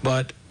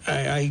 But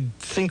I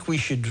think we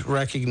should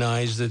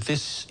recognize that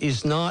this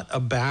is not a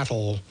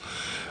battle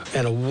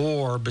and a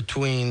war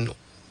between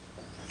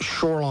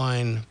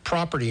shoreline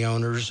property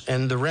owners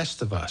and the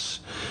rest of us.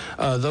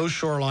 Those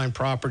shoreline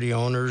property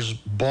owners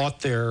bought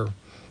their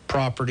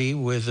property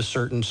with a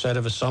certain set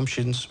of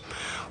assumptions.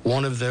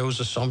 One of those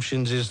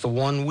assumptions is the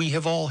one we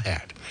have all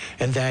had,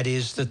 and that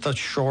is that the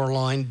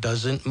shoreline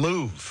doesn't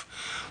move.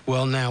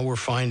 Well, now we're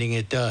finding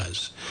it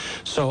does.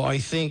 So I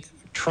think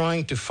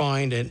trying to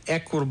find an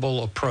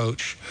equitable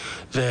approach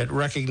that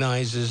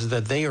recognizes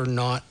that they are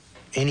not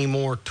any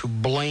more to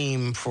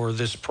blame for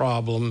this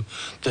problem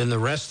than the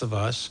rest of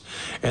us,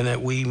 and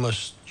that we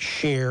must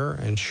share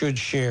and should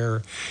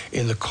share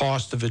in the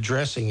cost of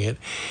addressing it,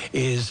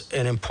 is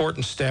an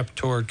important step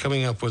toward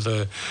coming up with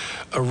a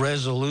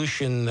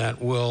resolution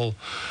that will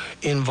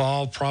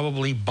involve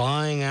probably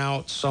buying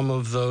out some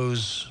of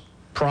those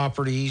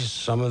properties,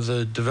 some of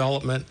the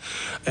development,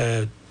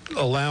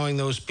 allowing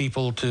those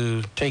people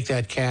to take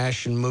that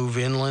cash and move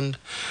inland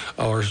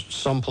or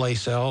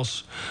someplace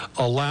else,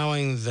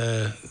 allowing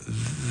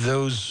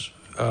those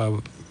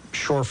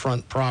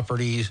shorefront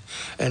properties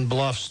and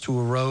bluffs to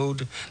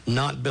erode,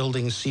 not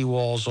building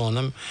seawalls on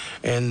them,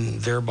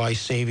 and thereby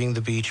saving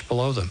the beach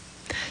below them.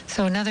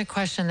 So another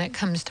question that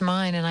comes to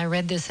mind, and I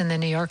read this in the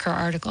New Yorker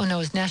article, no, it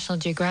was National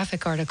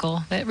Geographic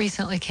article that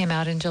recently came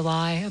out in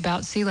July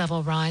about sea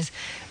level rise,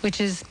 which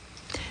is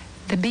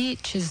the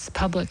beach is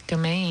public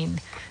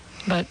domain,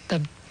 but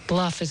the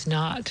bluff is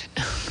not.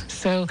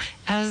 So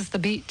as the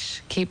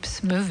beach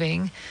keeps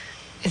moving,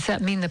 does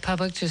that mean the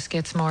public just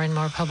gets more and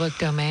more public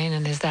domain?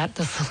 And is that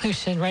the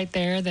solution right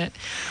there?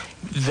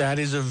 That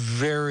is a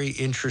very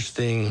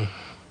interesting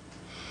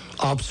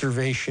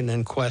observation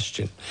and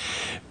question,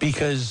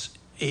 because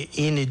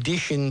in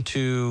addition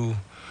to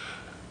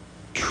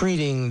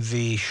treating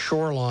the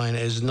shoreline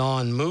as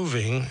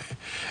non-moving,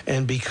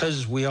 and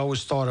because we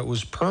always thought it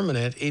was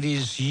permanent, it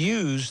is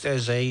used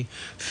as a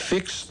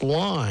fixed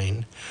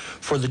line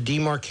for the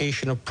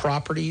demarcation of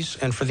properties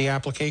and for the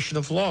application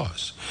of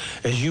laws.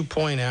 As you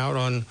point out,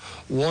 on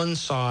one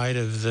side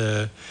of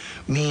the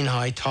mean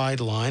high tide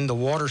line, the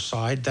water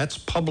side, that's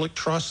public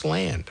trust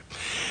land.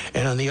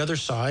 And on the other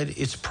side,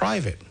 it's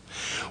private.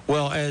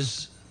 Well,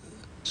 as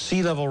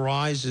sea level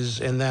rises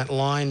and that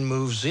line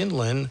moves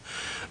inland,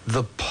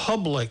 the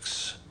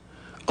public's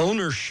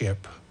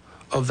ownership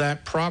of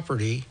that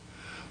property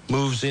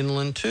moves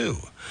inland too.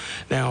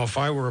 Now, if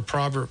I were a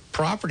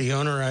property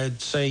owner,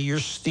 I'd say, you're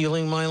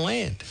stealing my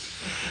land.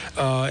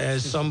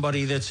 As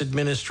somebody that's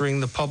administering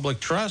the public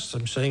trust,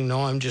 I'm saying,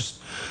 no, I'm just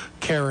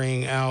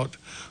carrying out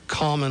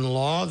common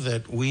law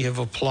that we have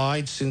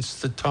applied since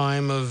the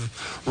time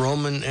of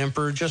Roman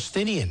Emperor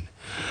Justinian.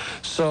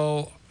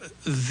 So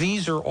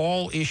these are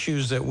all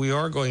issues that we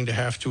are going to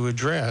have to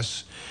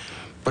address,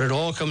 but it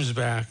all comes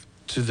back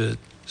to the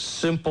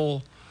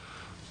simple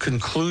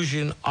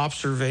conclusion,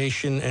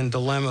 observation, and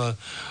dilemma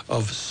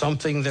of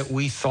something that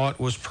we thought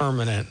was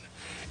permanent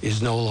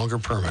is no longer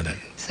permanent.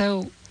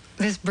 So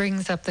this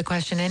brings up the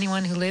question,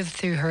 anyone who lived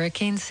through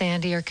Hurricane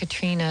Sandy or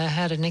Katrina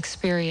had an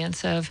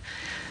experience of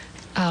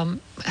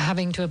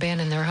having to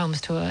abandon their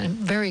homes to a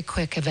very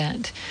quick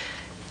event.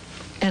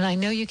 And I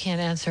know you can't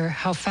answer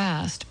how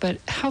fast, but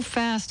how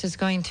fast is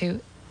going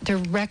to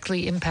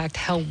directly impact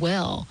how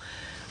well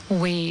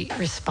we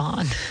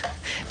respond.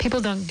 People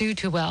don't do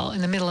too well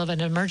in the middle of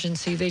an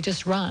emergency. They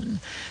just run.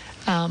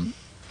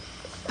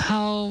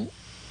 How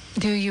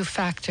do you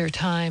factor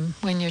time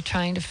when you're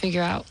trying to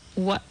figure out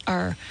what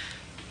our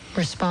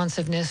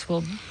responsiveness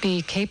will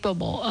be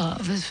capable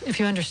of, if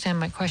you understand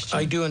my question?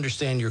 I do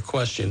understand your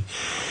question.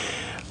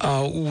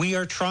 We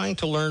are trying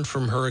to learn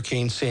from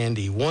Hurricane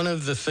Sandy. One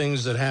of the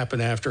things that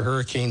happened after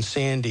Hurricane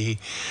Sandy,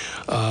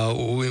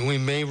 we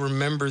may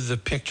remember the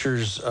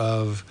pictures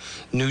of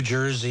New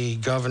Jersey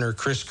Governor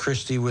Chris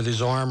Christie with his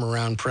arm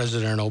around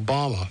President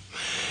Obama.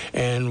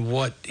 And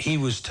what he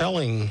was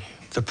telling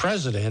the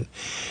president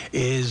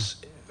is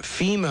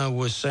FEMA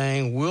was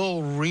saying,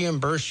 we'll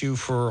reimburse you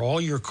for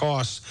all your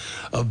costs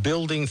of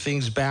building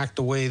things back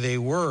the way they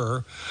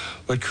were.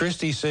 But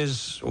Christie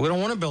says, we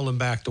don't want to build them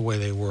back the way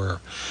they were.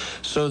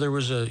 So there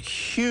was a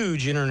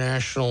huge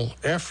international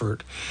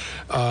effort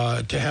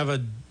to have a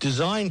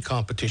design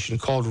competition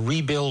called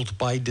Rebuild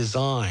by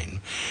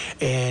Design.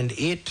 And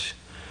it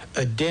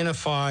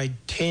identified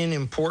 10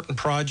 important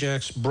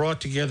projects,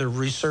 brought together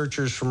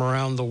researchers from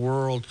around the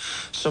world,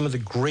 some of the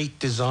great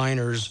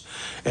designers,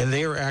 and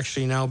they are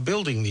actually now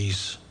building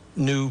these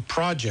new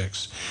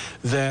projects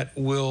that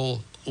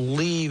will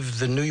leave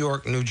the New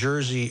York, New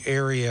Jersey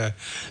area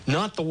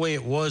not the way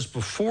it was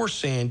before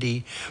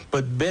Sandy,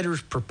 but better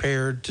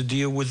prepared to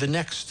deal with the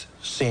next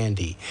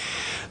Sandy.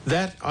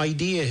 That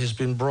idea has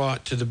been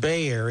brought to the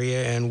Bay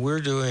Area, and we're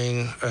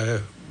doing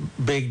a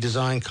big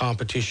design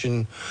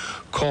competition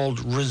called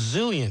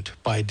Resilient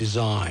by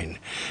Design.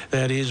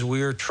 That is,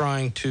 we're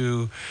trying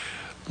to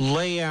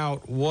lay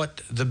out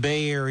what the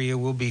Bay Area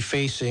will be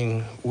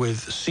facing with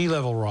sea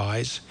level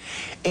rise,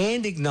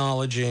 and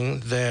acknowledging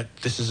that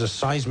this is a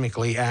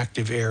seismically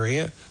active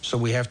area, so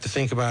we have to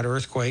think about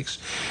earthquakes,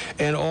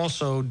 and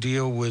also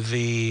deal with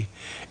the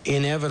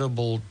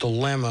inevitable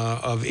dilemma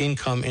of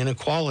income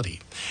inequality.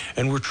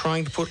 And we're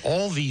trying to put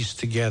all these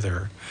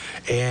together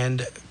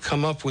and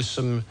come up with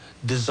some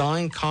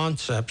design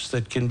concepts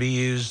that can be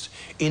used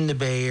in the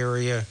Bay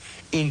Area,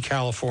 in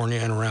California,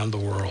 and around the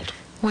world.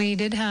 We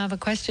did have a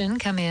question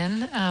come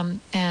in,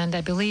 and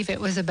I believe it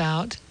was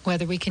about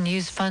whether we can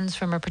use funds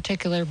from a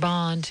particular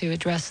bond to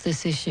address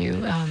this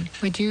issue.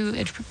 Would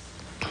you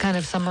kind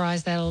of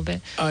summarize that a little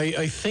bit?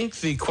 I think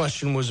the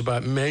question was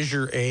about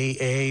Measure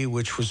AA,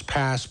 which was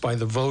passed by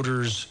the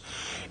voters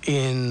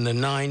in the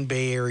 9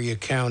 Bay Area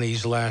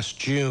counties last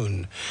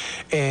June.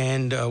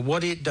 And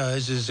what it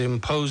does is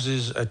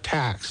imposes a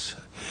tax,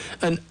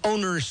 an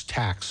owner's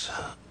tax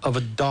of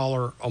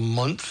 $1 a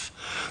month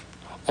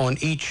on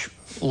each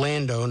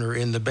landowner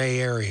in the Bay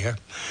Area,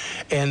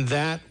 and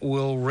that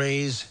will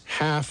raise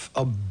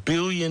 $500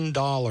 million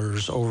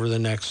over the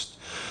next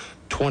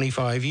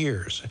 25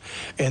 years.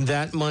 And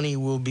that money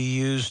will be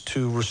used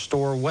to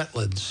restore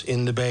wetlands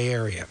in the Bay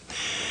Area.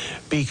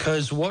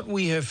 Because what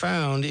we have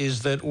found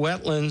is that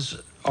wetlands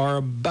are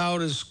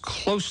about as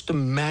close to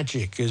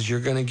magic as you're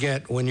going to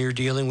get when you're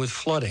dealing with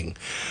flooding.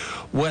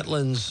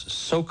 Wetlands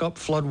soak up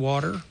flood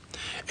water,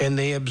 and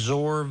they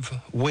absorb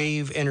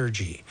wave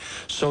energy.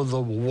 So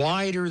the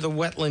wider the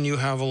wetland you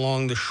have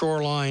along the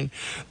shoreline,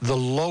 the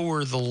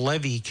lower the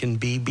levee can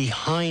be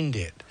behind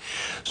it.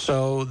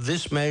 So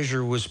this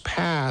measure was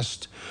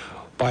passed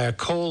by a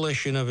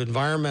coalition of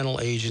environmental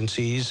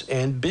agencies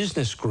and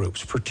business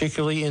groups,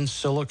 particularly in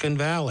Silicon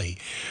Valley,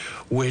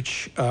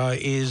 which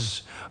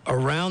is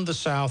around the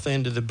south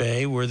end of the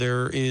bay, where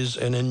there is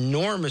an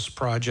enormous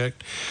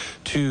project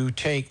to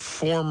take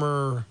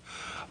former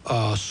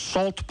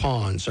salt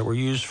ponds that were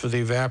used for the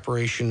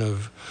evaporation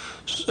of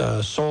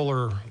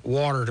solar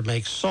water to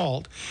make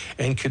salt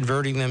and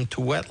converting them to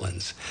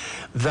wetlands.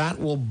 That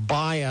will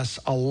buy us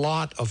a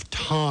lot of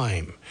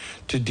time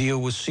to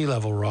deal with sea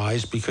level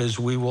rise, because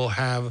we will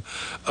have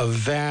a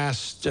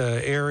vast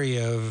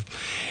area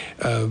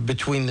of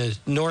between the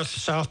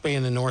South Bay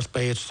and the North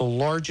Bay. It's the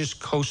largest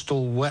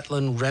coastal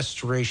wetland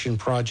restoration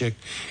project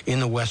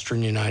in the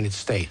western United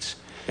States.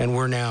 And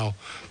we're now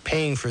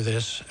paying for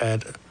this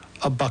at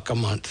 $1 a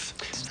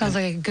month. Sounds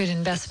like a good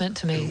investment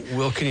to me.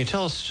 Will, can you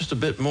tell us just a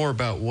bit more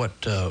about what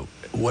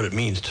it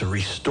means to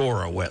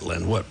restore a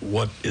wetland?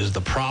 What is the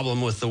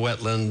problem with the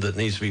wetland that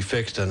needs to be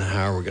fixed, and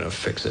how are we going to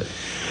fix it?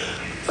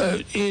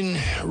 In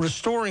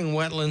restoring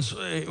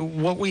wetlands,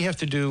 what we have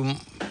to do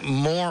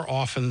more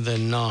often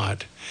than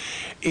not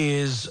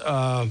is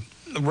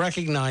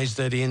recognize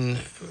that in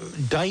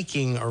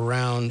diking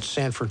around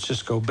San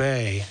Francisco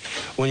Bay,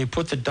 when you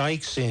put the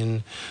dikes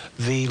in,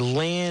 the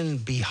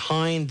land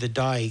behind the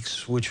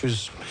dikes, which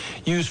was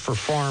used for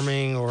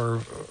farming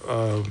or,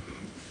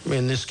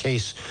 in this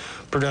case,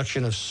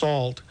 production of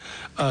salt,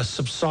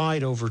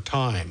 subside over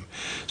time.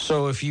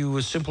 So if you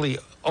would simply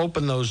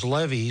open those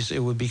levees, it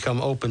would become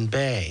open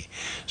bay.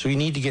 So you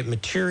need to get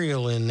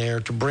material in there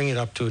to bring it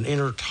up to an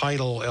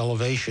intertidal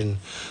elevation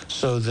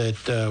so that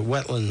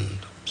wetland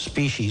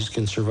species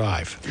can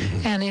survive.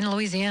 Mm-hmm. And in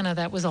Louisiana,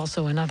 that was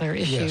also another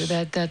issue, yes,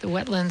 that the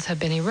wetlands have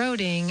been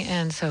eroding,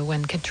 and so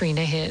when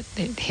Katrina hit,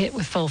 it hit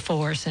with full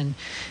force, and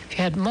if you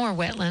had more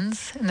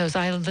wetlands and those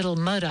little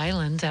mud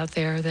islands out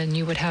there, then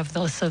you would have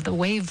less of the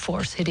wave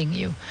force hitting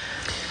you.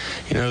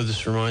 You know,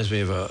 this reminds me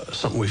of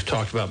something we've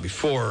talked about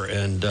before,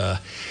 and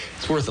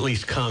it's worth at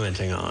least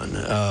commenting on.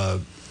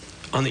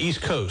 On the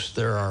East Coast,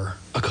 there are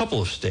a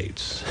couple of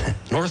states,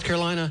 North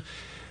Carolina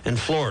and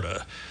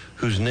Florida,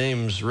 whose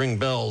names ring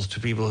bells to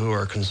people who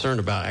are concerned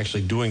about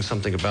actually doing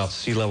something about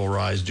sea level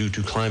rise due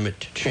to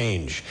climate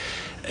change.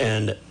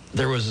 And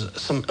there was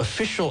some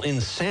official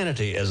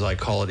insanity, as I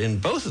call it, in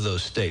both of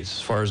those states,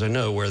 as far as I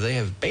know, where they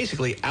have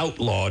basically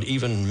outlawed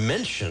even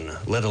mention,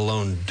 let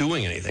alone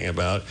doing anything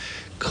about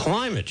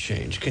climate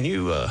change. Can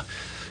you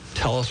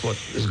tell us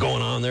what is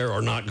going on there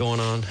or not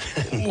going on?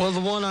 Well, the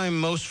one I'm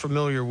most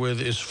familiar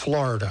with is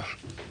Florida.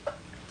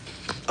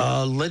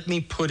 Let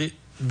me put it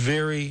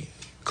very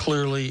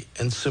clearly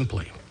and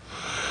simply.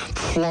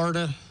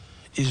 Florida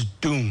is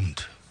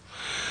doomed.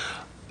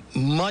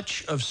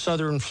 Much of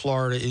southern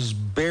Florida is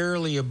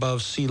barely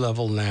above sea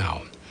level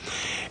now.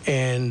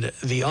 And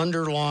the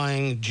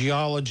underlying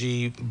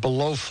geology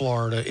below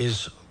Florida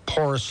is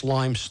porous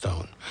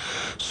limestone.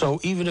 So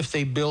even if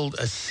they build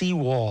a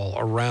seawall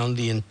around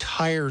the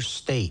entire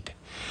state,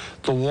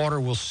 the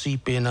water will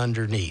seep in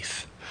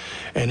underneath,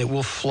 and it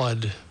will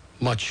flood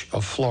much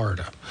of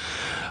Florida.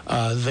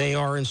 They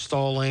are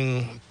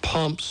installing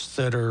pumps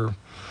that are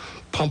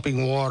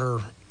pumping water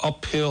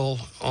uphill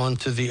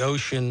onto the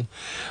ocean,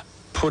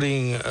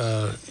 putting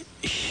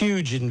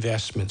huge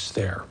investments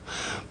there.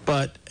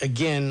 But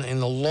again, in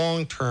the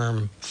long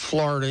term,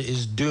 Florida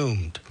is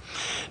doomed.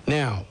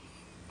 Now,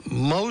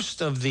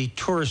 most of the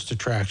tourist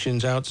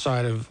attractions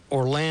outside of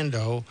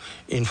Orlando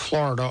in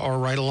Florida are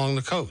right along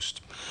the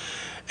coast.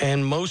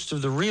 and most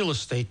of the real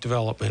estate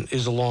development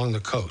is along the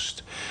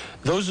coast.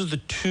 Those are the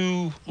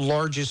two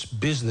largest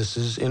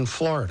businesses in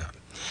Florida.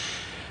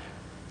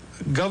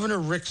 Governor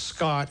Rick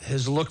Scott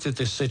has looked at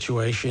this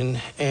situation,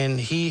 and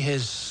he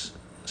has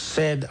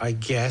said, I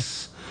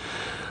guess,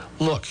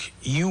 look,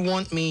 you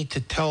want me to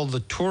tell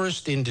the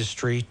tourist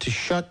industry to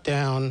shut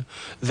down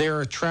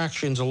their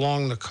attractions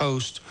along the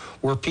coast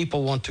where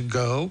people want to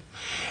go,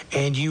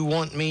 and you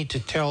want me to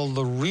tell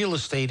the real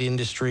estate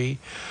industry,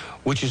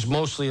 which is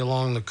mostly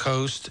along the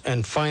coast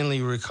and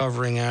finally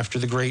recovering after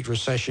the Great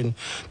Recession,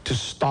 to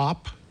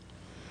stop?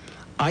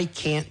 I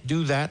can't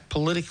do that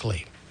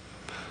politically.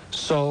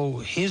 So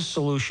his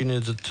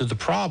solution to the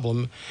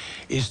problem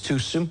is to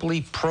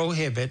simply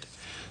prohibit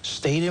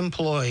state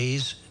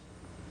employees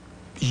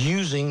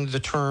using the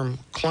term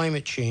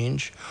climate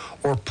change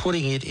or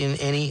putting it in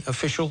any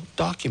official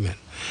document.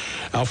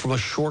 Now, from a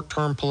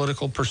short-term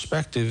political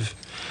perspective,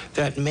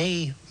 that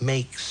may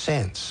make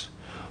sense.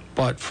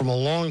 But from a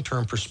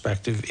long-term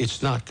perspective,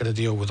 it's not going to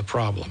deal with the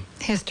problem.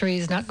 History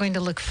is not going to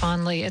look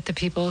fondly at the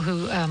people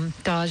who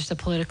dodged a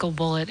political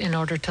bullet in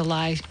order to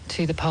lie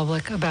to the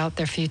public about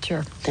their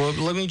future. Well,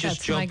 let me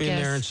just jump in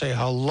there and say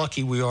how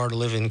lucky we are to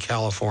live in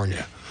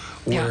California,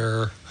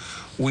 where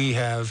we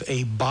have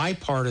a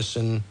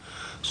bipartisan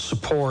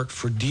support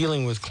for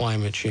dealing with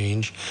climate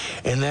change,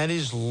 and that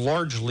is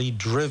largely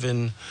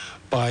driven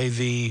by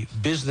the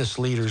business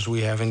leaders we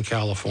have in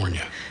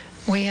California.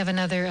 We have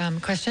another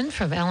question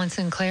from Alan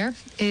Sinclair.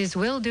 Is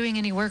Will doing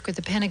any work with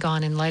the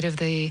Pentagon in light of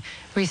the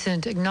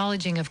recent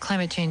acknowledging of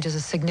climate change as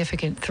a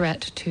significant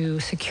threat to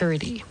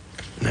security?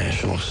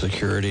 National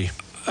security.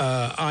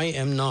 I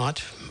am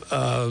not.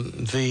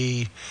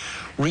 The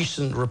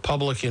recent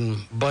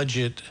Republican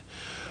budget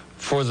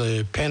for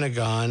the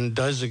Pentagon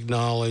does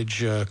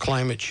acknowledge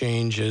climate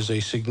change as a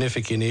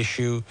significant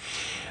issue.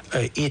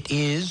 It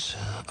is,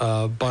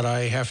 but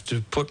I have to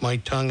put my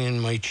tongue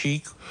in my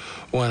cheek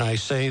when I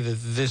say that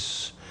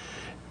this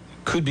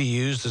could be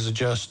used as a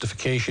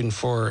justification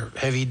for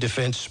heavy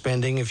defense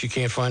spending if you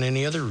can't find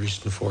any other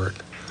reason for it.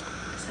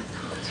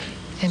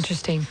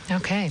 Interesting.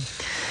 Okay.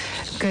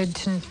 Good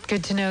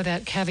to know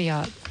that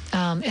caveat.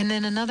 And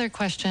then another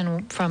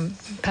question from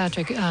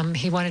Patrick.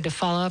 He wanted to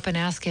follow up and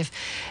ask if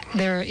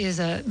there is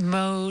a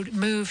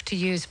move to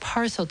use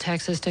parcel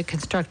taxes to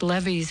construct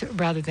levees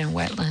rather than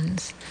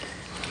wetlands.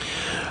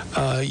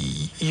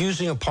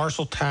 Using a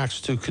parcel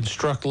tax to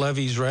construct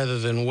levees rather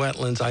than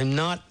wetlands, I'm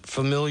not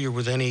familiar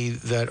with any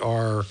that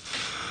are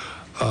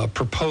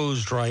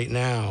proposed right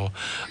now.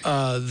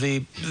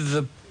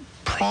 The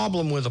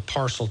problem with a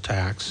parcel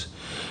tax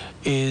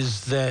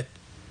is that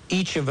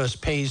each of us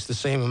pays the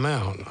same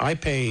amount. I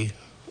pay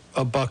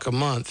 $1 a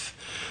month,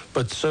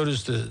 but so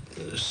does the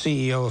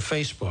CEO of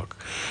Facebook.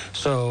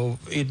 So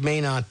it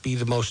may not be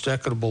the most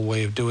equitable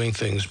way of doing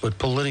things, but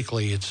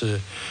politically it's a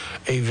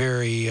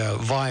very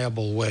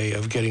viable way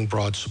of getting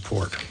broad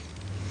support.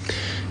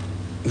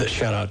 The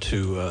shout out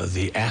to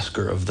the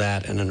asker of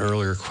that and an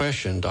earlier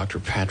question, Dr.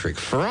 Patrick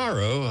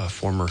Ferraro, a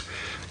former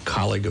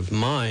colleague of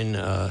mine.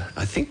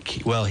 I think,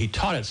 he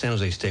taught at San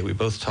Jose State. We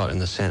both taught in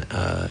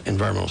the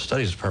Environmental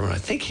Studies Department. I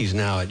think he's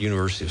now at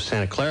University of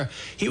Santa Clara.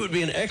 He would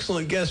be an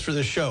excellent guest for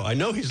this show. I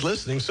know he's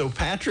listening, so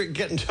Patrick,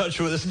 get in touch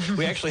with us.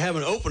 We actually have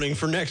an opening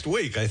for next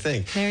week, I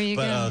think. There you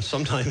go. But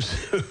sometime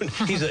soon.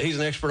 He's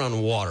an expert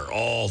on water,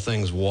 all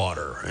things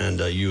water, and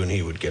you and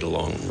he would get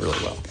along really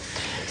well.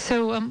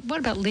 So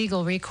what about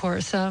legal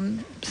recourse?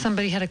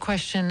 Somebody had a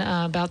question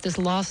about this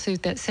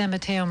lawsuit that San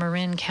Mateo,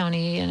 Marin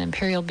County, and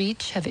Imperial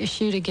Beach have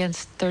issued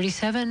against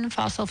 37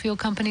 fossil fuel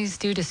companies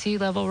due to sea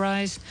level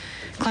rise,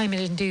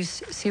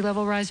 climate-induced sea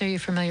level rise. Are you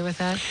familiar with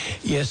that?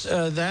 Yes,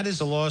 that is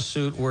a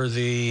lawsuit where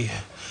the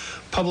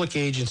public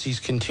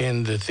agencies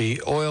contend that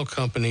the oil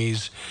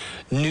companies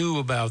knew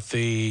about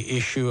the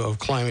issue of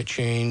climate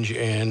change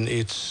and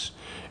its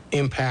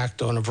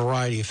impact on a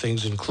variety of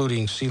things,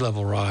 including sea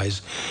level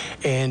rise.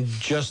 And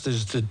just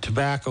as the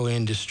tobacco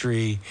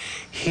industry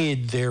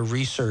hid their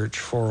research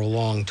for a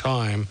long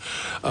time,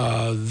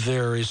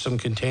 there is some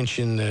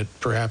contention that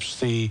perhaps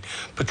the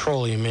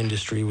petroleum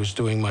industry was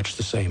doing much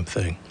the same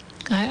thing.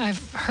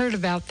 I've heard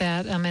about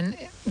that. And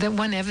the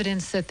one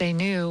evidence that they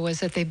knew was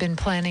that they've been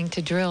planning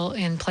to drill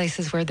in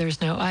places where there's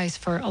no ice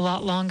for a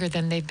lot longer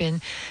than they've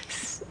been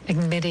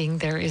admitting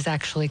there is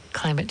actually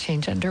climate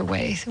change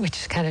underway,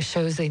 which kind of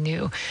shows they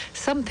knew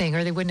something,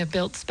 or they wouldn't have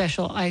built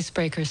special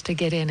icebreakers to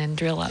get in and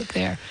drill out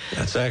there.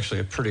 That's actually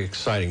a pretty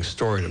exciting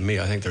story to me.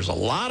 I think there's a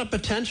lot of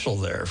potential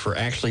there for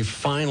actually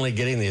finally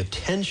getting the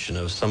attention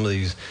of some of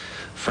these,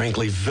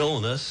 frankly,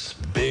 villainous,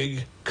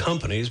 big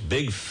companies,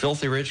 big,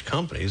 filthy rich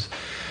companies.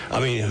 I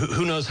mean,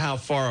 who knows how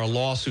far a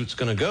lawsuit's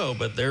going to go,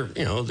 but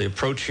the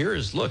approach here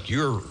is, look,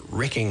 you're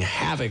wreaking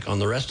havoc on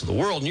the rest of the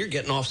world, and you're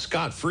getting off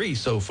scot-free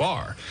so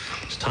far.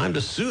 It's time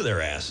to sue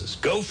their asses.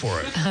 Go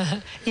for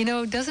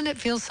it. Doesn't it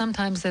feel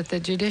sometimes that the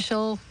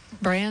judicial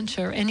branch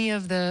or any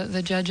of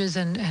the judges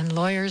and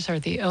lawyers are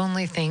the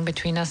only thing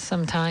between us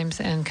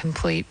sometimes and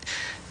complete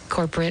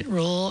corporate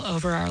rule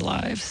over our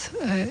lives.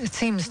 It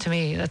seems to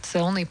me that's the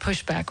only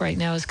pushback right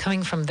now is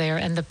coming from there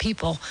and the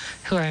people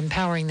who are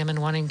empowering them and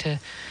wanting to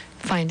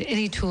find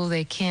any tool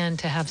they can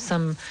to have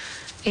some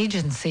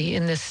agency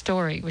in this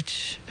story,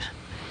 which,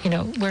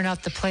 we're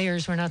not the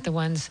players, we're not the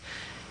ones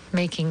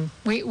making,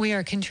 we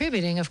are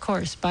contributing, of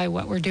course, by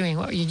what we're doing,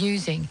 what you're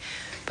using,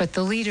 but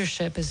the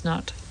leadership is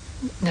not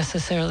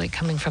necessarily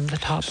coming from the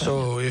top.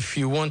 So if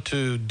you want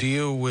to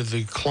deal with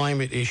the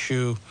climate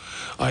issue,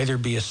 either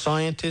be a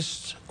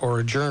scientist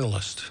or a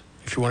journalist.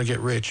 If you want to get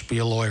rich, be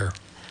a lawyer.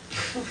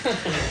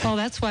 Well,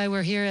 that's why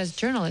we're here as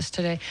journalists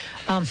today.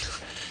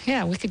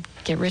 Yeah, we could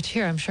get rich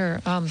here, I'm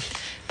sure.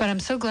 But I'm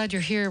so glad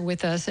you're here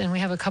with us, and we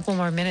have a couple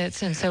more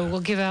minutes, and so we'll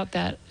give out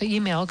that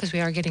email because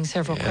we are getting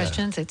several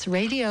questions. It's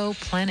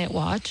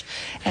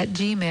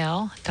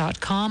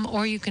radioplanetwatch@gmail.com,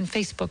 or you can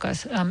Facebook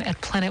us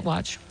at Planet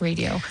Watch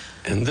Radio.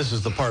 And this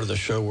is the part of the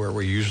show where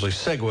we usually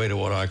segue to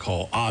what I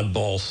call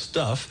oddball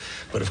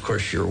stuff. But of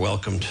course, you're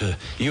welcome to,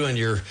 you and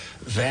your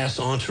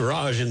vast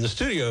entourage in the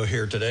studio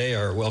here today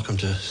are welcome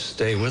to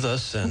stay with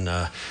us. And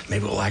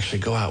maybe we'll actually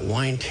go out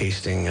wine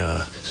tasting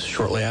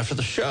shortly after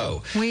the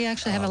show. We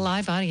actually have a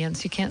live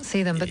audience. You can't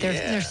see them, but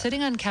they're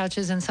sitting on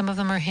couches, and some of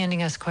them are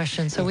handing us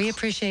questions. So we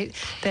appreciate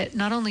that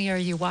not only are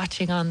you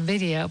watching on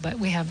video, but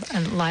we have a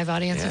live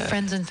audience of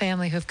friends and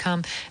family who've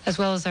come, as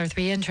well as our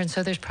 3 interns.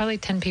 So there's probably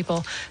 10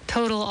 people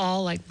total, all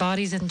like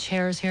bodies in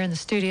chairs here in the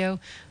studio.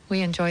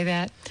 We enjoy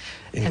that.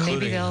 And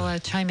maybe they'll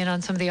chime in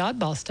on some of the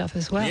oddball stuff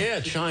as well. Yeah,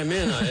 chime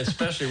in,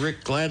 especially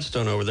Rick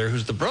Gladstone over there,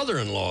 who's the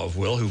brother-in-law of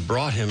Will, who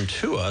brought him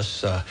to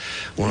us.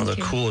 One of the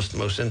coolest,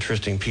 most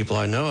interesting people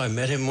I know. I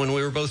met him when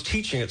we were both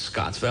teaching at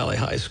Scotts Valley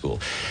High School.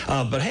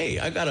 But hey,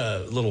 I got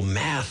a little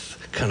math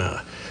kind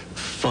of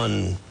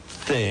fun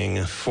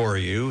thing for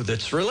you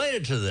that's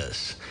related to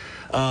this.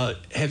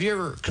 Have you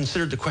ever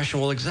considered the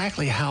question, well,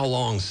 exactly how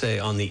long, say,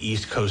 on the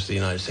east coast of the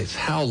United States,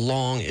 how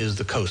long is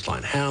the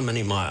coastline? How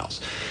many miles?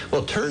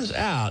 Well, it turns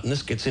out, and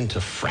this gets into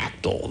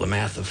fractal, the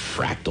math of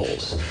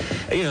fractals.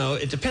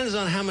 It depends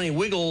on how many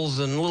wiggles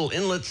and little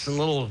inlets and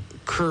little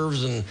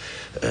curves and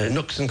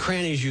nooks and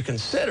crannies you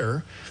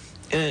consider.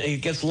 And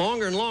it gets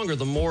longer and longer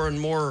the more and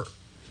more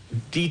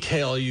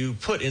detail you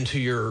put into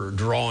your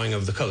drawing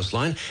of the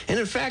coastline. And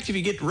in fact, if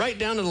you get right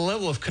down to the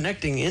level of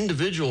connecting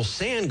individual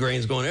sand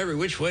grains going every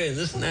which way and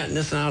this and that and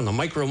this and that and the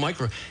micro,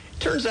 it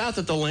turns out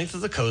that the length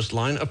of the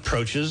coastline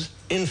approaches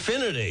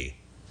infinity.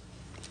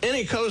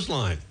 Any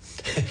coastline.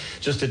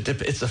 It's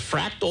a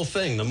fractal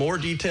thing. The more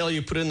detail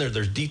you put in there,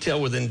 there's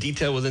detail within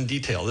detail within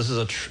detail. This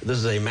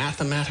is a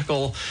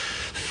mathematical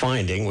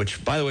finding,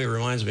 which, by the way,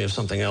 reminds me of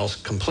something else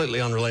completely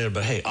unrelated.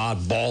 But hey,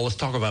 oddball. Let's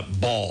talk about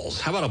balls.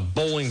 How about a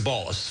bowling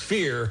ball, a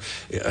sphere?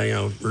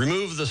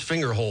 Remove the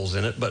finger holes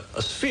in it, but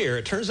a sphere.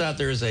 It turns out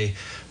there is a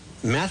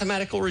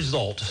mathematical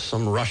result,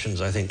 some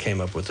Russians, I think, came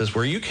up with this,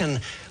 where you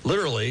can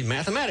literally,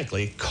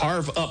 mathematically,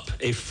 carve up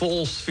a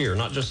full sphere,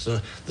 not just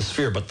the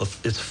sphere, but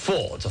it's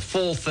full. It's a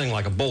full thing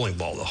like a bowling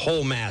ball. The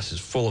whole mass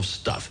is full of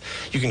stuff.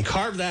 You can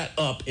carve that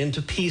up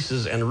into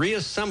pieces and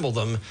reassemble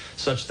them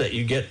such that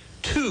you get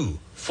 2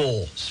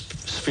 full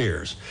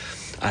spheres.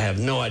 I have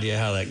no idea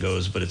how that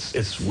goes, but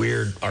it's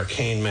weird,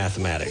 arcane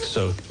mathematics.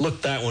 So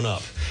look that one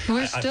up.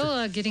 We're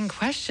still getting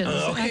questions.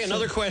 Okay, actually.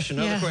 Another question.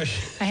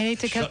 I hate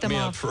to cut them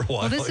off. For a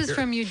while. Well, this is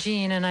from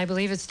Eugene, and I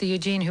believe it's the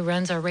Eugene who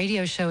runs our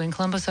radio show in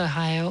Columbus,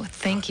 Ohio.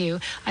 Thank you.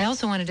 I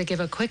also wanted to give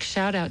a quick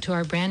shout out to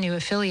our brand new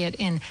affiliate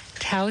in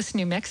Taos,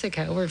 New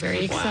Mexico. We're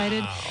very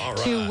excited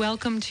to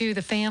welcome to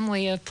the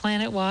family of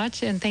Planet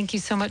Watch, and thank you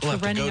so much for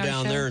running our show. We'll have to go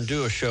down there and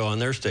do a show on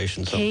their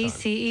station sometime.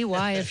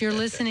 KCEY. If you're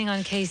listening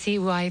on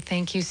KCEY,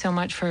 thank you so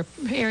much for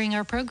airing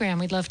our program.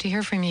 We'd love to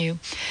hear from you.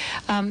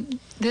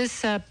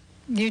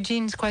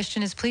 Eugene's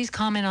question is, please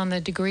comment on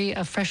the degree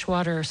of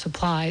freshwater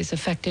supplies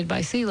affected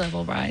by sea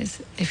level rise,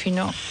 if you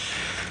know.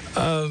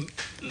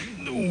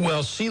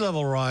 Well, sea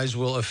level rise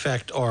will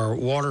affect our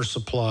water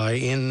supply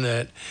in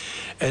that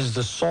as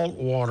the salt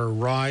water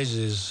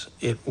rises,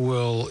 it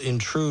will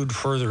intrude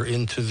further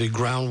into the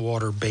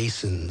groundwater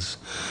basins.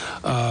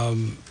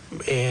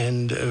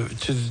 And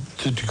to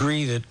the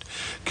degree that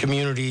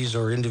communities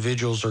or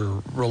individuals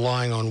are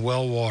relying on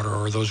well water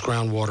or those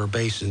groundwater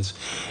basins,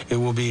 it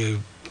will be a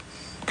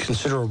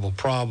considerable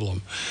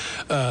problem.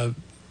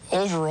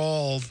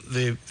 Overall,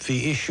 the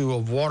issue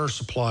of water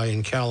supply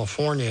in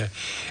California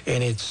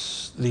and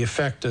the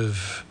effect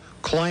of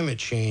climate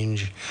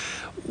change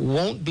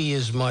won't be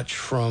as much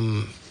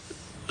from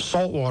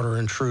saltwater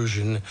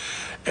intrusion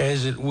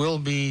as it will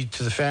be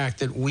to the fact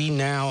that we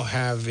now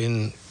have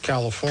in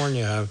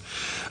California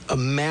a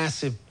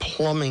massive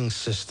plumbing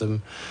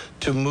system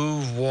to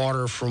move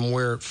water from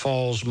where it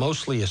falls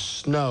mostly as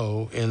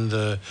snow in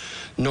the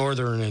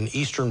northern and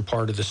eastern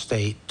part of the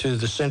state to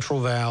the Central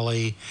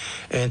Valley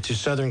and to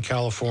Southern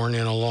California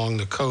and along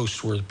the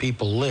coast where the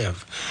people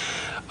live.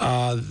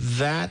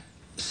 That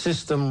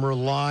system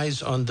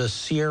relies on the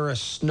Sierra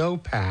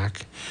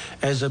snowpack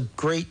as a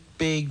great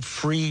big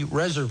free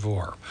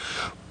reservoir.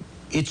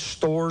 It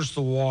stores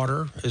the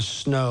water as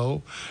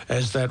snow.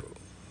 As that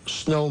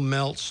snow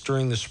melts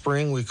during the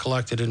spring, we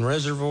collect it in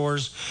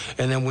reservoirs,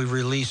 and then we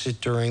release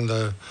it during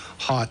the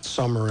hot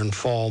summer and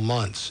fall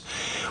months.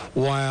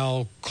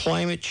 While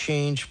climate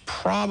change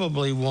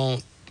probably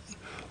won't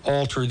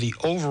alter the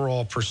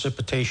overall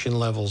precipitation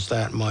levels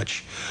that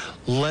much,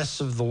 less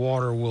of the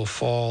water will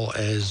fall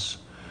as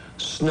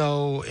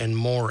snow and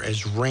more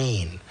as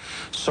rain.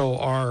 So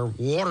our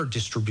water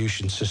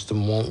distribution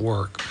system won't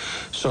work.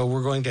 So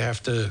we're going to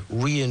have to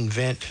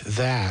reinvent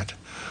that,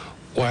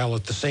 while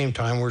at the same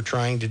time we're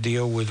trying to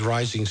deal with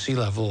rising sea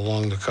level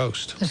along the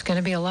coast. There's going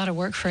to be a lot of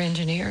work for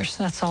engineers.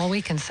 That's all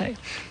we can say.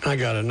 I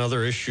got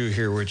another issue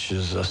here, which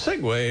is a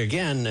segue.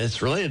 Again,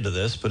 it's related to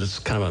this, but it's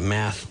kind of a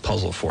math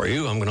puzzle for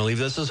you. I'm going to leave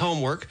this as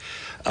homework.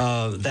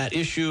 That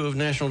issue of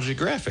National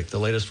Geographic, the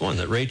latest one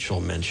that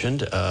Rachel mentioned,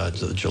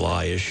 the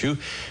July issue,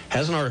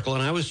 has an article,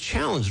 and I was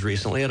challenged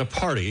recently at a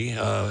party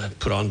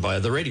put on by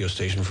the radio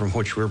station from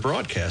which we were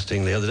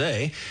broadcasting the other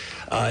day.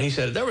 He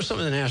said there was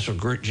something in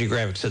National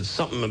Geographic said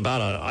something about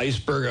an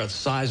iceberg the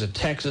size of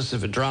Texas.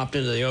 If it dropped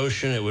into the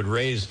ocean, it would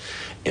raise,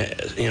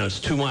 it's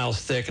 2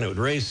 miles thick, and it would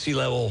raise sea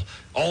level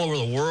all over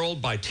the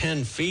world by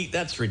 10 feet.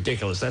 That's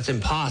ridiculous. That's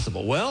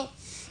impossible. Well,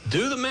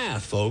 do the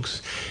math,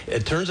 folks.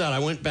 It turns out I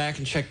went back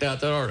and checked out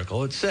that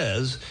article. It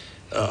says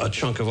a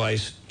chunk of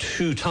ice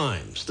 2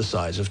 times the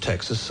size of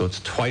Texas, so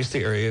it's twice the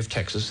area of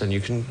Texas, and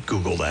you can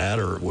Google that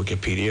or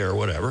Wikipedia or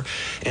whatever.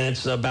 And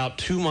it's about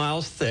 2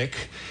 miles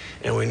thick.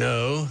 And we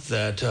know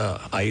that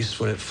ice,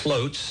 when it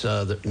floats,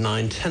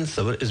 9/10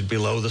 of it is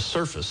below the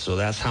surface. So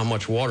that's how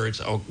much water it's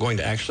going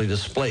to actually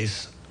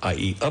displace,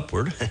 i.e.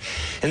 upward.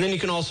 And then you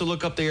can also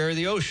look up the area of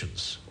the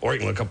oceans. Or you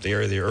can look up the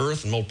area of the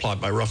Earth and multiply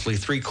it by roughly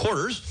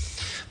 3/4.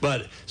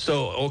 But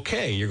so,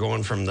 okay, you're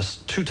going from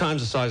 2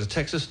 times the size of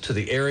Texas to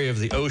the area of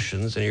the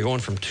oceans, and you're going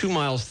from 2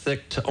 miles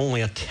thick to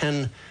only a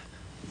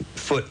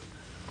 10-foot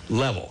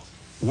level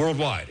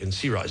worldwide in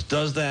sea rise.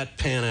 Does that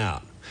pan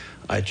out?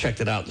 I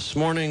checked it out this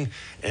morning,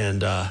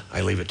 and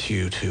I leave it to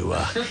you to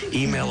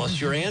email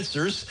us your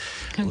answers.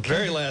 Okay.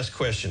 Very last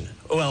question.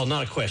 Well,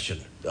 not a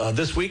question.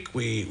 This week,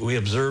 we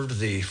observed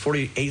the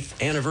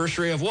 48th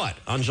anniversary of what?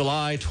 On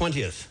July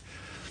 20th,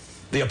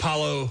 the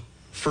Apollo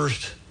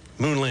first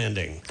moon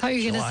landing. I thought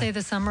you were going to say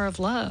the Summer of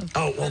Love.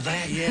 Oh, well,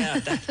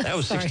 that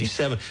was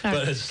 67.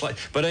 But it's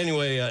but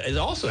anyway, it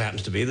also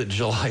happens to be that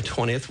July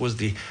 20th was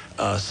the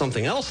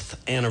something else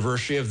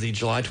anniversary of the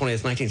July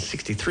 20th,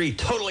 1963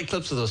 total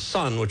eclipse of the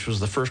sun, which was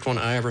the first one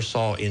I ever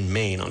saw in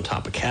Maine on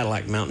top of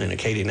Cadillac Mountain in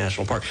Acadia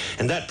National Park.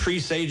 And that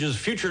presages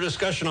future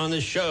discussion on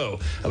this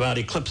show about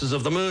eclipses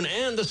of the moon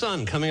and the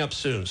sun coming up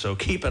soon. So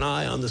keep an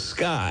eye on the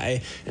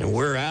sky, and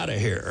we're out of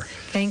here.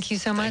 Thank you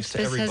so much.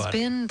 This has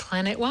been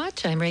Planet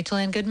Watch. I'm Rachel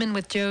Ann Goodman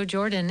with Joe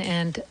Jordan,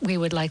 and we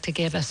would like to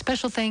give a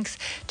special thanks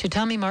to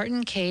Tommy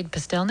Martin, Cade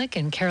Pastelnik,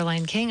 and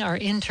Caroline King, our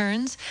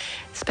interns.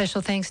 Special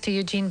thanks to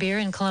Eugene Beer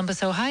in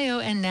Columbus, Ohio,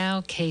 and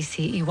now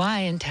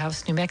KCEY in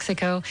Taos, New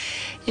Mexico.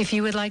 If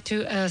you would like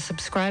to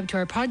subscribe to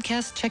our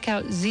podcast, check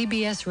out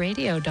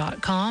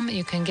zbsradio.com.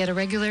 You can get a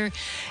regular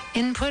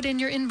input in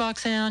your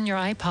inbox and on your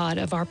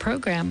iPod of our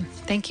program.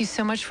 Thank you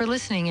so much for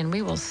listening, and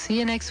we will see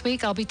you next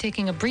week. I'll be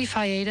taking a brief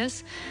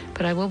hiatus,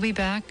 but I will be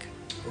back.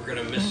 We're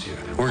going to miss you.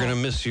 We're going to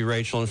miss you,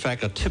 Rachel. In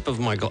fact, I'm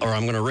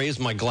going to raise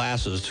my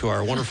glasses to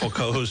our wonderful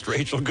co-host,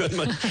 Rachel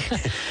Goodman.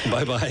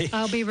 Bye-bye.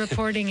 I'll be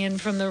reporting in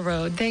from the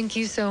road. Thank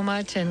you so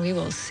much, and we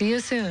will see you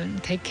soon.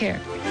 Take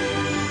care.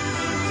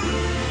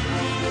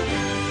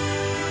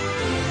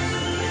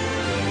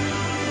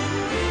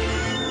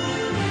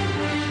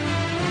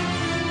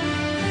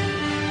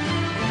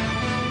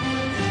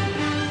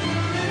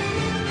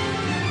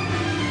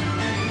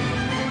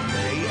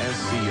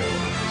 KSCO,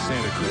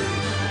 Santa Cruz.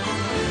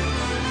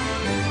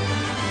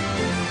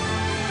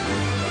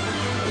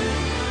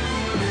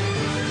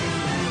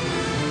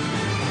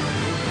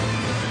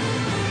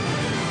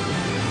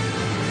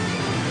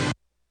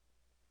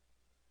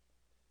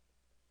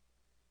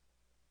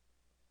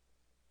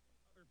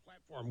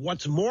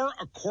 What's more,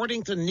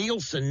 according to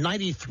Nielsen,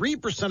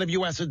 93% of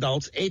U.S.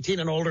 adults 18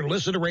 and older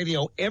listen to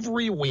radio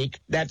every week.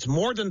 That's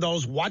more than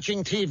those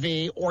watching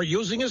TV or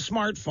using a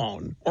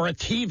smartphone or a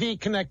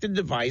TV-connected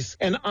device,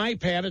 an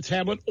iPad, a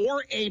tablet,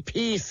 or a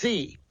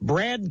PC.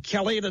 Brad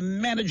Kelly, the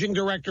managing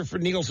director for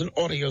Nielsen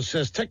Audio,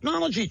 says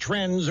technology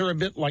trends are a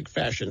bit like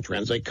fashion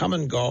trends. They come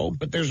and go,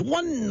 but there's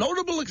one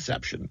notable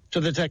exception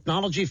to the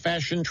technology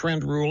fashion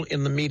trend rule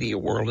in the media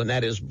world, and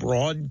that is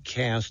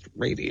broadcast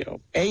radio.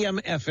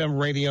 AM/FM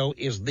radio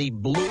is the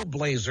blue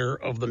blazer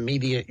of the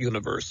media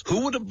universe.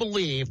 Who would have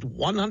believed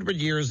 100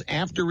 years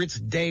after its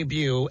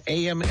debut,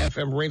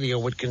 AM/FM radio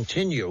would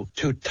continue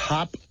to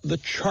top the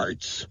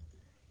charts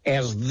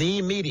as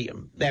the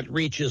medium that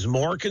reaches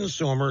more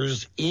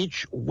consumers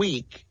each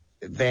week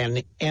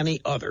than any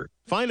other.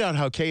 Find out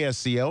how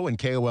KSCO and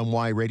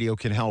KOMY Radio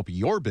can help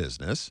your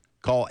business.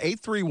 Call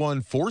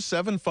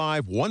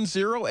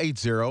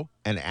 831-475-1080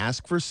 and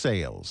ask for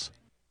sales.